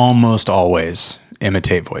 They almost always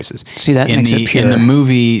imitate voices. See, that makes it pure. In the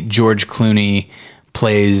movie, George Clooney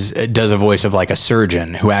does a voice of like a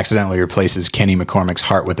surgeon who accidentally replaces Kenny McCormick's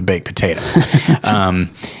heart with a baked potato,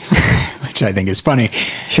 which I think is funny.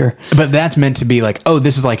 Sure. But that's meant to be like, oh,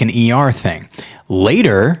 this is like an ER thing.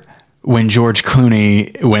 Later, when George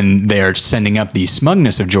Clooney, when they're sending up the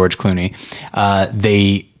smugness of George Clooney,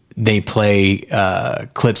 they play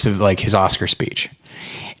clips of like his Oscar speech.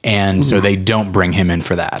 And so they don't bring him in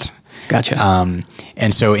for that. Gotcha.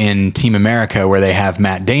 And so in Team America, where they have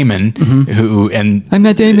Matt Damon, I'm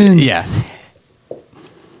Matt Damon. Yeah.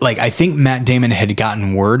 Like, I think Matt Damon had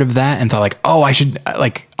gotten word of that and thought like, oh,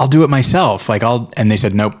 I'll do it myself. And they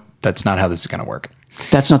said, nope, that's not how this is going to work.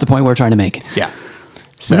 That's not the point we're trying to make. Yeah.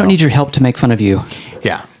 So, we don't need your help to make fun of you.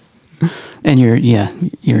 Yeah. And your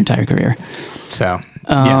entire career. So,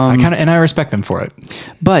 I respect them for it.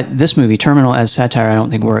 But this movie, Terminal, as satire, I don't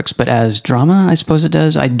think works. But as drama, I suppose it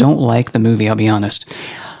does. I don't like the movie, I'll be honest.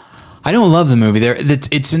 I don't love the movie.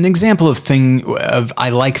 It's an example of I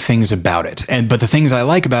like things about it. But the things I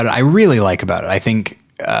like about it, I really like about it. I think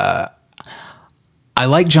I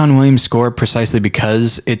like John Williams' score precisely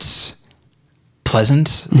because it's pleasant.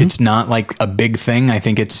 Mm-hmm. It's not like a big thing. I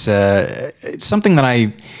think it's something that I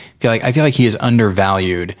feel like he is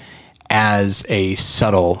undervalued as a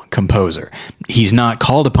subtle composer. He's not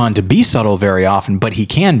called upon to be subtle very often, but he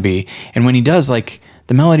can be. And when he does, like,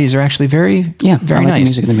 the melodies are actually very very nice. The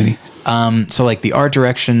music in the movie. So like the art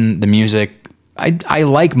direction, the music, I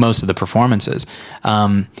like most of the performances.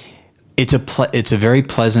 It's a very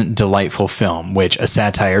pleasant, delightful film, which a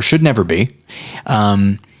satire should never be.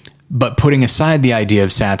 But putting aside the idea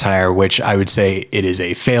of satire, which I would say it is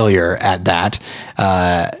a failure at that,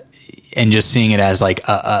 and just seeing it as like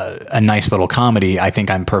a nice little comedy, I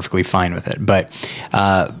think I'm perfectly fine with it.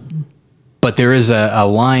 But there is a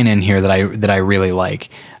line in here that I really like,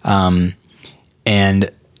 and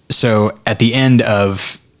so at the end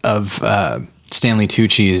of Stanley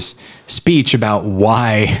Tucci's speech about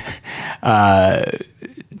why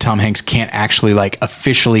Tom Hanks can't actually like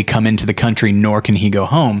officially come into the country, nor can he go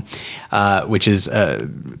home, which is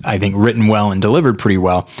I think written well and delivered pretty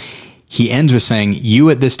well. He ends with saying, "You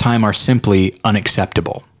at this time are simply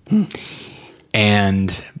unacceptable." And,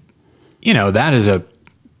 that is a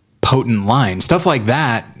potent line. Stuff like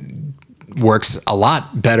that works a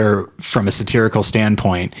lot better from a satirical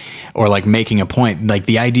standpoint, or like making a point. Like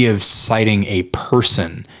the idea of citing a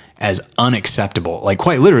person as unacceptable, like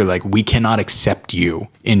quite literally, like, we cannot accept you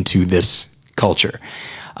into this culture.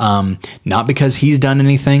 Not because he's done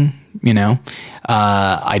anything,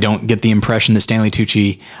 I don't get the impression that Stanley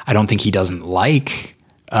Tucci, I don't think he doesn't like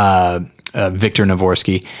Victor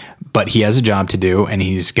Navorsky, but he has a job to do and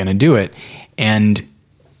he's going to do it. And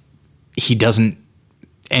he doesn't,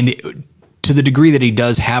 to the degree that he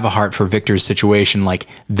does have a heart for Victor's situation, like,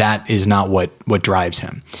 that is not what drives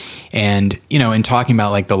him. And, in talking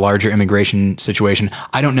about like the larger immigration situation,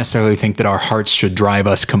 I don't necessarily think that our hearts should drive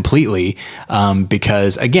us completely,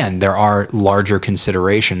 because again, there are larger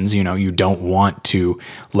considerations. You don't want to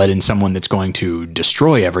let in someone that's going to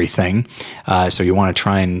destroy everything. So you want to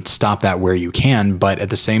try and stop that where you can, but at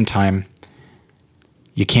the same time,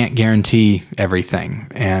 you can't guarantee everything.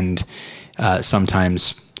 And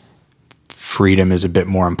sometimes freedom is a bit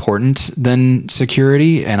more important than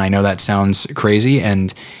security. And I know that sounds crazy.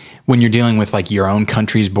 And when you're dealing with like your own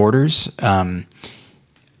country's borders, I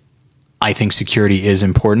think security is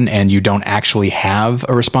important, and you don't actually have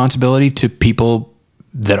a responsibility to people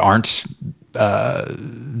that aren't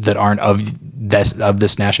of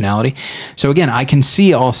this nationality. So again, I can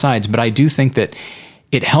see all sides, but I do think that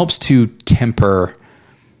it helps to temper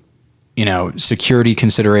security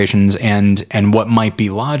considerations and what might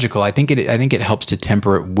be logical. I think it helps to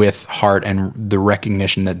temper it with heart and the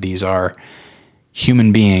recognition that these are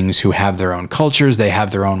human beings who have their own cultures, they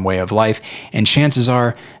have their own way of life, and chances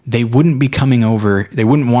are they wouldn't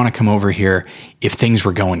want to come over here if things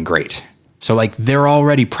were going great. So like, they're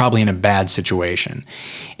already probably in a bad situation.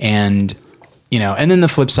 And and then the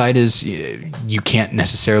flip side is you can't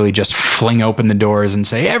necessarily just fling open the doors and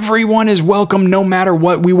say, everyone is welcome no matter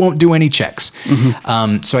what, we won't do any checks.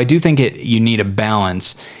 Mm-hmm. So I do think you need a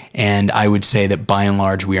balance. And I would say that by and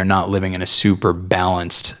large, we are not living in a super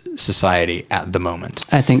balanced society at the moment.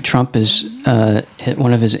 I think Trump is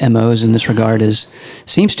one of his MOs in this regard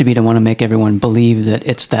seems to be to want to make everyone believe that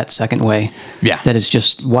it's that second way. Yeah. That it's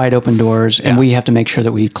just wide open doors, and we have to make sure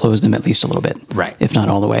that we close them at least a little bit. Right. If not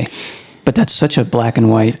all the way. But that's such a black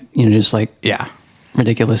and white, just like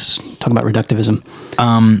ridiculous. Talk about reductivism.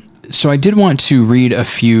 So I did want to read a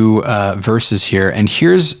few verses here, and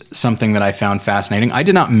here's something that I found fascinating. I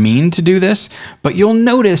did not mean to do this, but you'll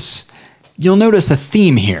notice a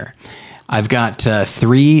theme here. I've got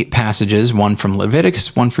 3 passages, one from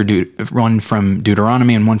Leviticus, one from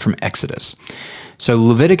Deuteronomy, and one from Exodus. So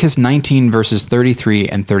Leviticus 19, verses 33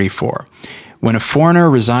 and 34. When a foreigner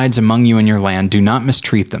resides among you in your land, do not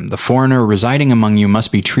mistreat them. The foreigner residing among you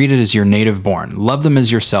must be treated as your native born. Love them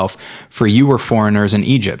as yourself, for you were foreigners in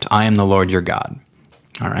Egypt. I am the Lord your God.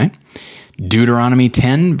 All right. Deuteronomy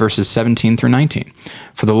 10, verses 17 through 19.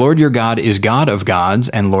 For the Lord your God is God of gods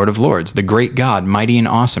and Lord of lords, the great God, mighty and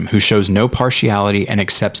awesome, who shows no partiality and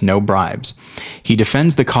accepts no bribes. He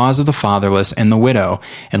defends the cause of the fatherless and the widow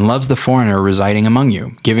and loves the foreigner residing among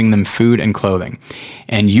you, giving them food and clothing.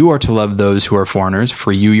 And you are to love those who are foreigners,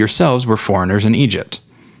 for you yourselves were foreigners in Egypt.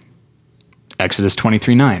 Exodus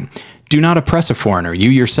 23:9. Do not oppress a foreigner. You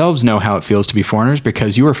yourselves know how it feels to be foreigners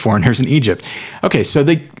because you are foreigners in Egypt. Okay, so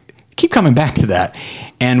they keep coming back to that.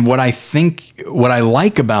 And what I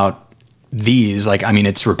like about these,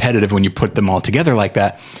 it's repetitive when you put them all together like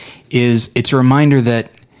that, is it's a reminder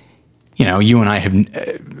that, you and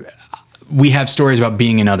I we have stories about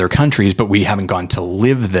being in other countries, but we haven't gone to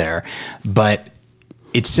live there. But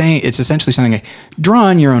it's essentially something like, draw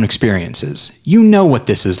on your own experiences. You know what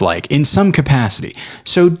this is like in some capacity.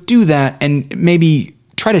 So do that and maybe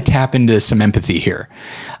try to tap into some empathy here,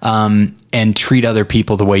 and treat other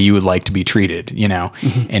people the way you would like to be treated,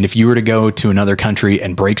 Mm-hmm. And if you were to go to another country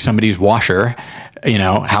and break somebody's washer,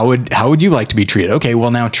 how would you like to be treated? Okay,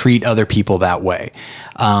 well now treat other people that way.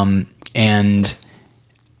 And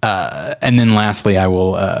then lastly, I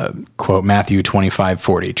will quote Matthew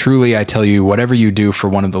 25:40. Truly, I tell you, whatever you do for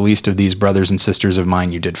one of the least of these brothers and sisters of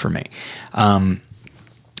mine, you did for me.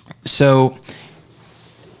 So,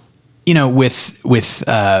 with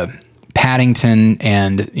Paddington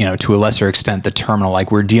and, to a lesser extent, the Terminal,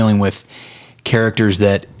 we're dealing with characters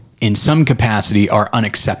that in some capacity are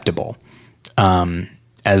unacceptable,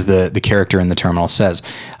 as the character in the Terminal says.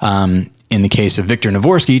 In the case of Victor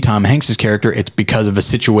Navorsky, Tom Hanks's character, it's because of a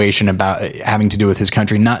situation about having to do with his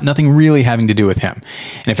country, nothing really having to do with him.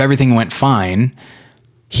 And if everything went fine,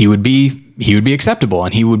 he would be acceptable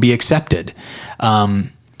and he would be accepted.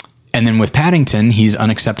 And then with Paddington, he's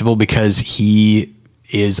unacceptable because he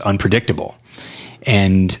is unpredictable.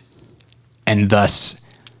 And thus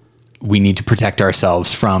we need to protect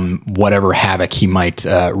ourselves from whatever havoc he might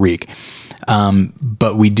wreak.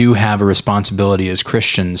 But we do have a responsibility as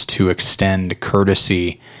Christians to extend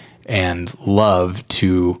courtesy and love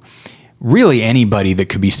to really anybody that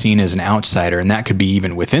could be seen as an outsider. And that could be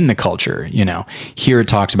even within the culture. Here it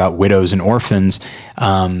talks about widows and orphans,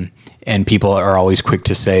 and people are always quick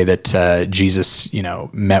to say that Jesus,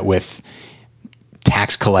 met with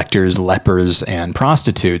tax collectors, lepers, and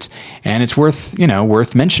prostitutes, and it's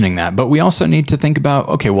worth mentioning that. But we also need to think about,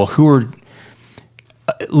 okay, well, who are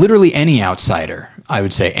literally any outsider? I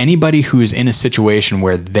would say anybody who is in a situation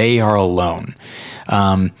where they are alone.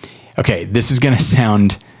 Okay, this is going to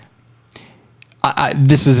sound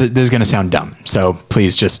this is going to sound dumb, so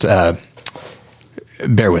please just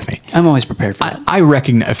bear with me. I'm always prepared for that. I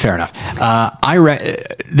recognize. Fair enough.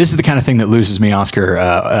 This is the kind of thing that loses me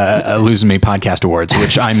loses me podcast awards,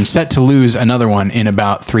 which I'm set to lose another one in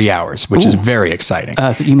about 3 hours, which is very exciting.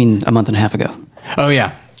 You mean a month and a half ago? Oh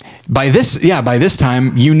yeah. By this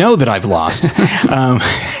time, that I've lost.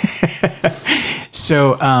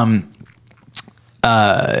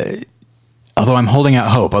 Although I'm holding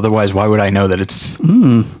out hope, otherwise why would I know that it's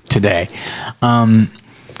today?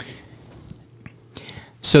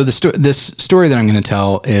 So this story that I'm going to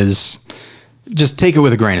tell is, just take it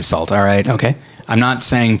with a grain of salt, all right? Okay. I'm not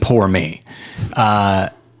saying poor me.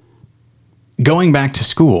 Going back to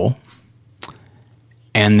school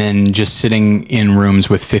and then just sitting in rooms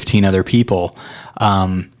with 15 other people,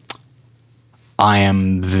 I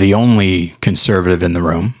am the only conservative in the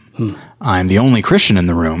room. I'm the only Christian in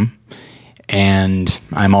the room. And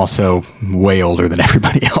I'm also way older than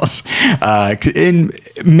everybody else, in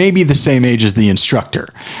maybe the same age as the instructor.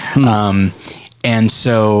 And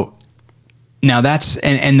so now that's,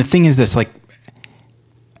 and the thing is this,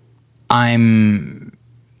 I'm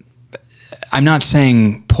not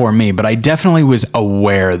saying poor me, but I definitely was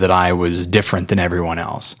aware that I was different than everyone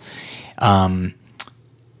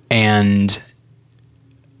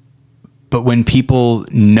but when people,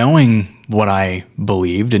 knowing what I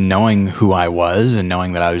believed and knowing who I was and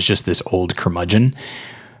knowing that I was just this old curmudgeon,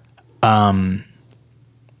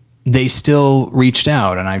 they still reached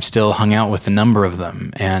out, and I've still hung out with a number of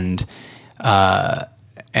them. And I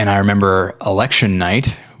remember election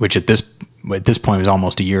night, which at this point was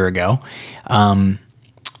almost a year ago. So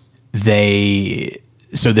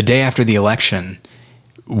the day after the election,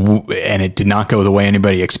 and it did not go the way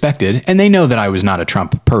anybody expected, and they know that I was not a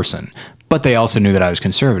Trump person, but they also knew that I was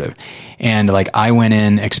conservative. And like, I went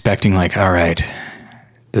in expecting like, all right,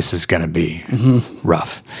 this is going to be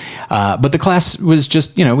rough. But the class was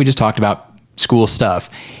just, we just talked about school stuff.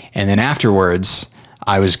 And then afterwards,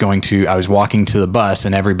 I was walking to the bus,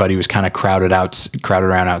 and everybody was kind of crowded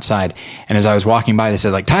around outside. And as I was walking by, they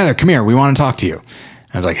said like, Tyler, come here. We want to talk to you.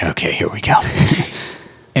 I was like, okay, here we go.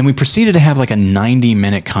 And we proceeded to have like a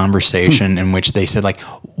 90-minute conversation in which they said like,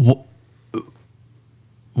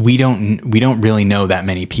 we don't really know that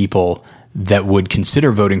many people that would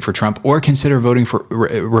consider voting for Trump or consider voting for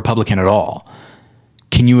Republican at all.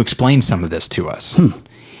 Can you explain some of this to us?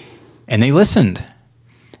 And they listened.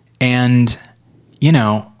 And,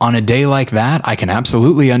 on a day like that, I can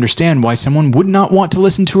absolutely understand why someone would not want to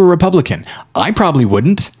listen to a Republican. I probably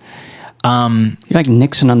wouldn't. You're like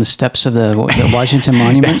Nixon on the steps of the Washington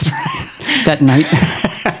Monument that night.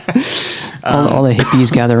 all the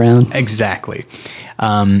hippies gather around. Exactly.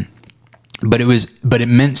 But it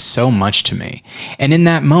meant so much to me. And in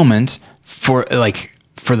that moment, for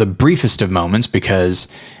the briefest of moments, because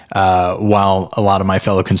while a lot of my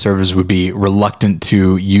fellow conservatives would be reluctant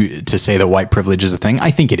to say that white privilege is a thing,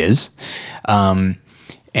 I think it is. And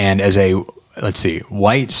as a,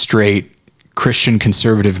 white, straight, Christian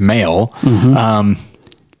conservative male,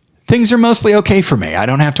 things are mostly okay for me. I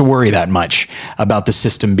don't have to worry that much about the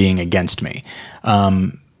system being against me.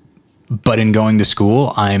 But in going to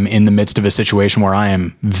school, I'm in the midst of a situation where I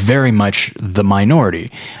am very much the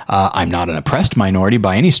minority. I'm not an oppressed minority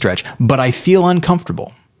by any stretch, but I feel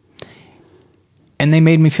uncomfortable. And they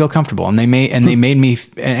made me feel comfortable, and they made me,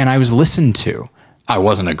 and I was listened to. I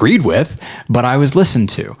wasn't agreed with, but I was listened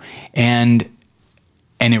to. And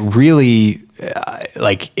it really,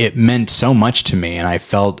 it meant so much to me. And I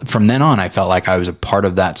felt, from then on, I felt like I was a part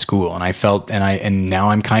of that school. And now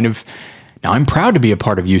I'm proud to be a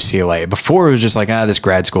part of UCLA. Before it was just like, this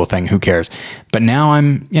grad school thing, who cares? But now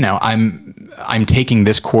I'm taking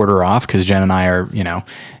this quarter off because Jen and I are,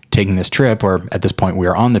 taking this trip, or at this point we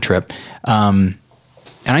are on the trip. And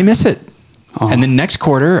I miss it. Oh. And the next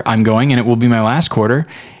quarter I'm going, and it will be my last quarter.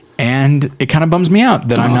 And it kind of bums me out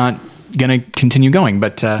that I'm not going to continue going.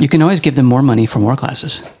 But you can always give them more money for more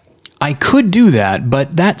classes. I could do that,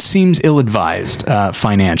 but that seems ill-advised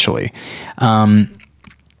financially. And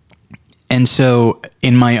so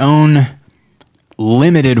in my own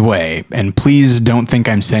limited way, and please don't think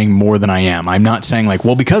I'm saying more than I am. I'm not saying like,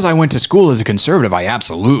 well, because I went to school as a conservative, I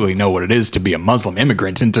absolutely know what it is to be a Muslim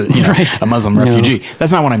immigrant into a Muslim refugee.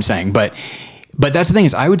 That's not what I'm saying. But that's the thing,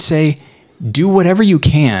 is I would say do whatever you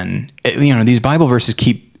can. These Bible verses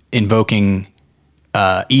keep invoking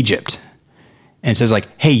Egypt, and it says like,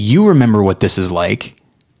 hey, you remember what this is like,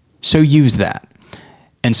 so use that.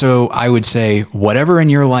 And so I would say whatever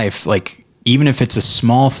in your life, like, even if it's a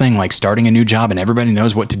small thing like starting a new job and everybody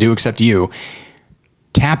knows what to do except you,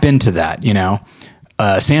 tap into that.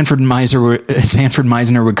 Sanford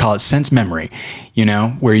Meisner would call it sense memory,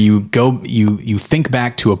 where you go, you think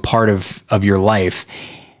back to a part of your life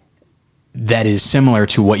that is similar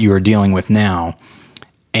to what you are dealing with now,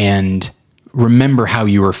 and remember how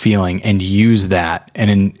you were feeling and use that.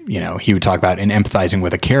 And he would talk about in empathizing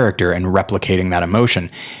with a character and replicating that emotion.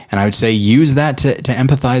 And I would say use that to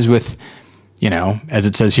empathize with, as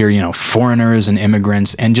it says here, foreigners and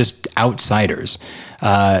immigrants and just outsiders.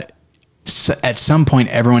 At some point,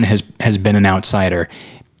 everyone has been an outsider,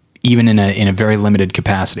 even in a very limited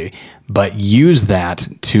capacity, but use that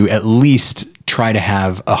to at least try to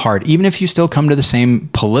have a heart, even if you still come to the same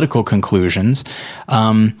political conclusions.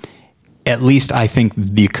 At least I think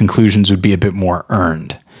the conclusions would be a bit more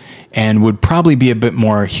earned and would probably be a bit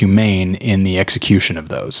more humane in the execution of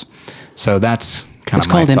those. So that's kind of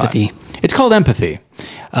my thought. It's called empathy. It's called empathy.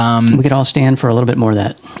 We could all stand for a little bit more of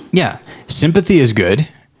that. Yeah. Sympathy is good.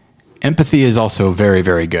 Empathy is also very,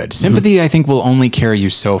 very good. Sympathy, I think, will only carry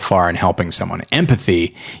you so far in helping someone.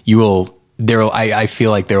 Empathy, I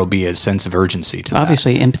feel like there will be a sense of urgency to that.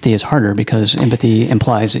 Obviously, empathy is harder because empathy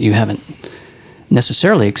implies that you haven't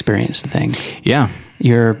necessarily experienced the thing. Yeah.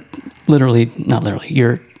 You're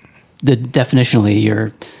definitionally,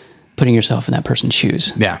 you're putting yourself in that person's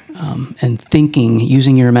shoes. Yeah. And thinking,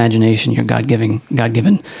 using your imagination, your God-given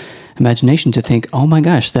imagination to think, oh my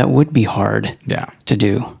gosh, that would be hard to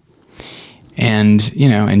do. And,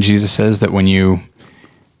 and Jesus says that when you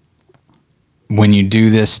do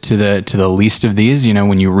this to the least of these,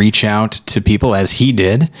 when you reach out to people as he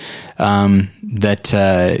did,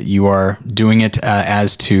 that you are doing it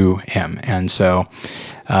as to him. And so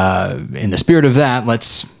in the spirit of that,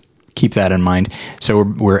 let's keep that in mind. So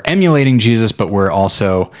we're emulating Jesus, but we're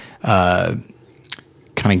also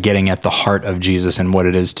kind of getting at the heart of Jesus and what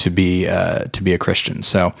it is to be a Christian.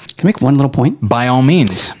 So, can I make one little point? By all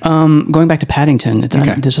means. Going back to Paddington,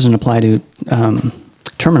 this doesn't apply to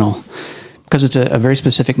Terminal, because it's a very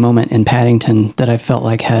specific moment in Paddington that I felt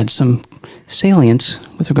like had some salience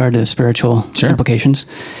with regard to spiritual implications.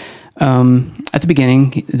 At the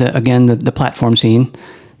beginning, the platform scene,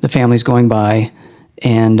 the family's going by,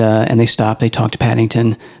 and they stop. They talk to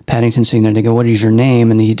Paddington. Paddington's sitting there. They go, "What is your name?"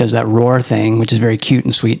 And he does that roar thing, which is very cute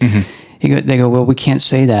and sweet. Mm-hmm. They go, "Well, we can't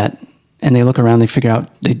say that." And they look around. They figure out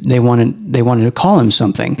they wanted to call him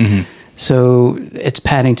something. Mm-hmm. So it's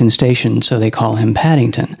Paddington Station. So they call him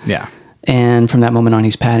Paddington. Yeah. And from that moment on,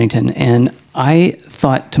 he's Paddington. And I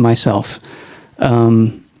thought to myself,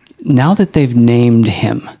 now that they've named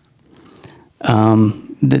him,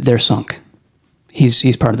 they're sunk.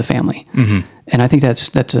 He's part of the family. Mm-hmm. And I think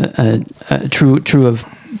that's a true of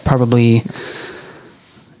probably,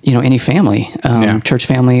 any family, church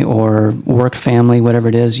family or work family, whatever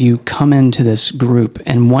it is. You come into this group,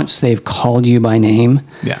 and once they've called you by name,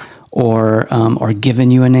 or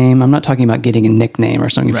given you a name, I'm not talking about getting a nickname or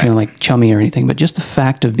something, feeling like chummy or anything, but just the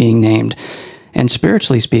fact of being named. And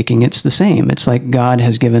spiritually speaking, it's the same. It's like God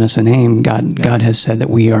has given us a name. God has said that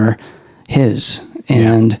we are His,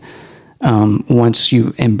 and once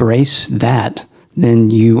you embrace that, then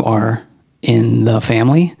you are in the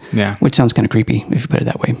family. Yeah, which sounds kind of creepy if you put it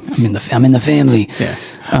that way. I'm in the family. Yeah.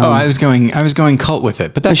 I was going cult with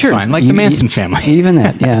it, but that's fine. Like the Manson family. Even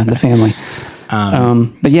that, the family.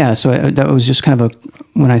 But yeah, so that was just kind of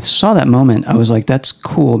when I saw that moment, I was like, that's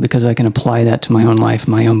cool because I can apply that to my own life,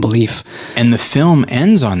 my own belief. And the film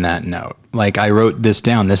ends on that note. Like, I wrote this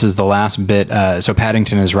down. This is the last bit. So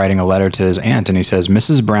Paddington is writing a letter to his aunt, and he says,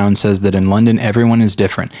 "Mrs. Brown says that in London, everyone is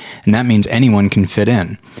different, and that means anyone can fit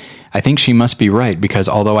in. I think she must be right, because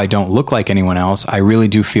although I don't look like anyone else, I really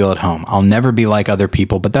do feel at home. I'll never be like other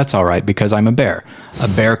people, but that's all right, because I'm a bear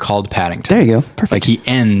called Paddington." There you go. Perfect. Like, he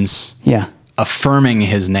ends affirming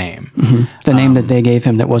his name. Mm-hmm. The name that they gave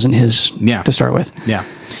him that wasn't his to start with. Yeah.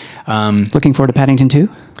 Looking forward to Paddington 2?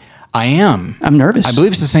 I am. I'm nervous. I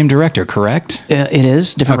believe it's the same director, correct? It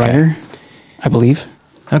is. Different writer, I believe.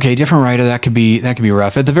 Okay, different writer. That could be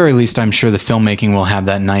rough. At the very least, I'm sure the filmmaking will have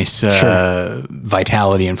that nice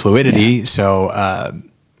vitality and fluidity. Yeah. So,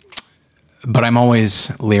 but I'm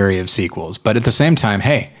always leery of sequels. But at the same time,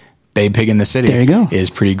 hey, Babe Pig in the City is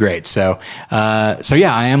pretty great. So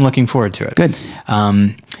yeah, I am looking forward to it. Good.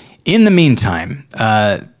 In the meantime,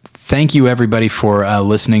 thank you everybody for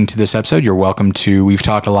listening to this episode. You're welcome to. We've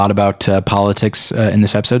talked a lot about politics in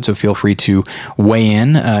this episode, so feel free to weigh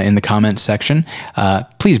in the comments section.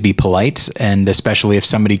 Please be polite, and especially if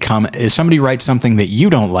somebody writes something that you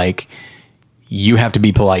don't like, you have to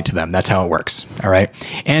be polite to them. That's how it works. All right,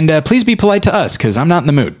 and please be polite to us, because I'm not in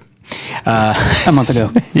the mood. A month ago.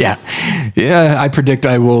 Yeah. I predict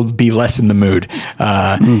I will be less in the mood.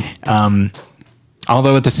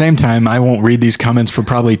 Although at the same time, I won't read these comments for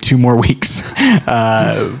probably 2 more weeks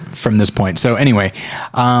from this point. So anyway,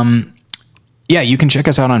 you can check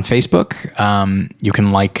us out on Facebook. You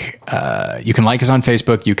can like us on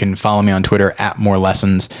Facebook. You can follow me on Twitter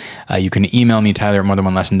 @MoreLessons. You can email me,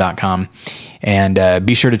 Tyler@morethanonelesson.com. And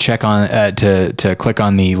be sure to check on to click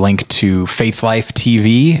on the link to Faith Life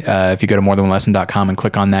TV. If you go to morethanonelesson.com and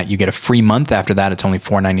click on that, you get a free month. After that, it's only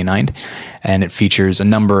 $4.99, and it features a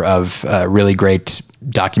number of really great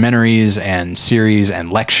documentaries and series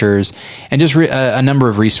and lectures, and just a number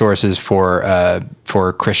of resources for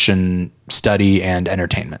Christian study and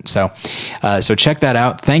entertainment. So check that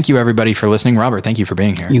out. Thank you everybody for listening. Robert, thank you for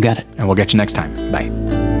being here. You got it. And we'll get you next time.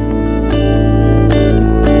 Bye.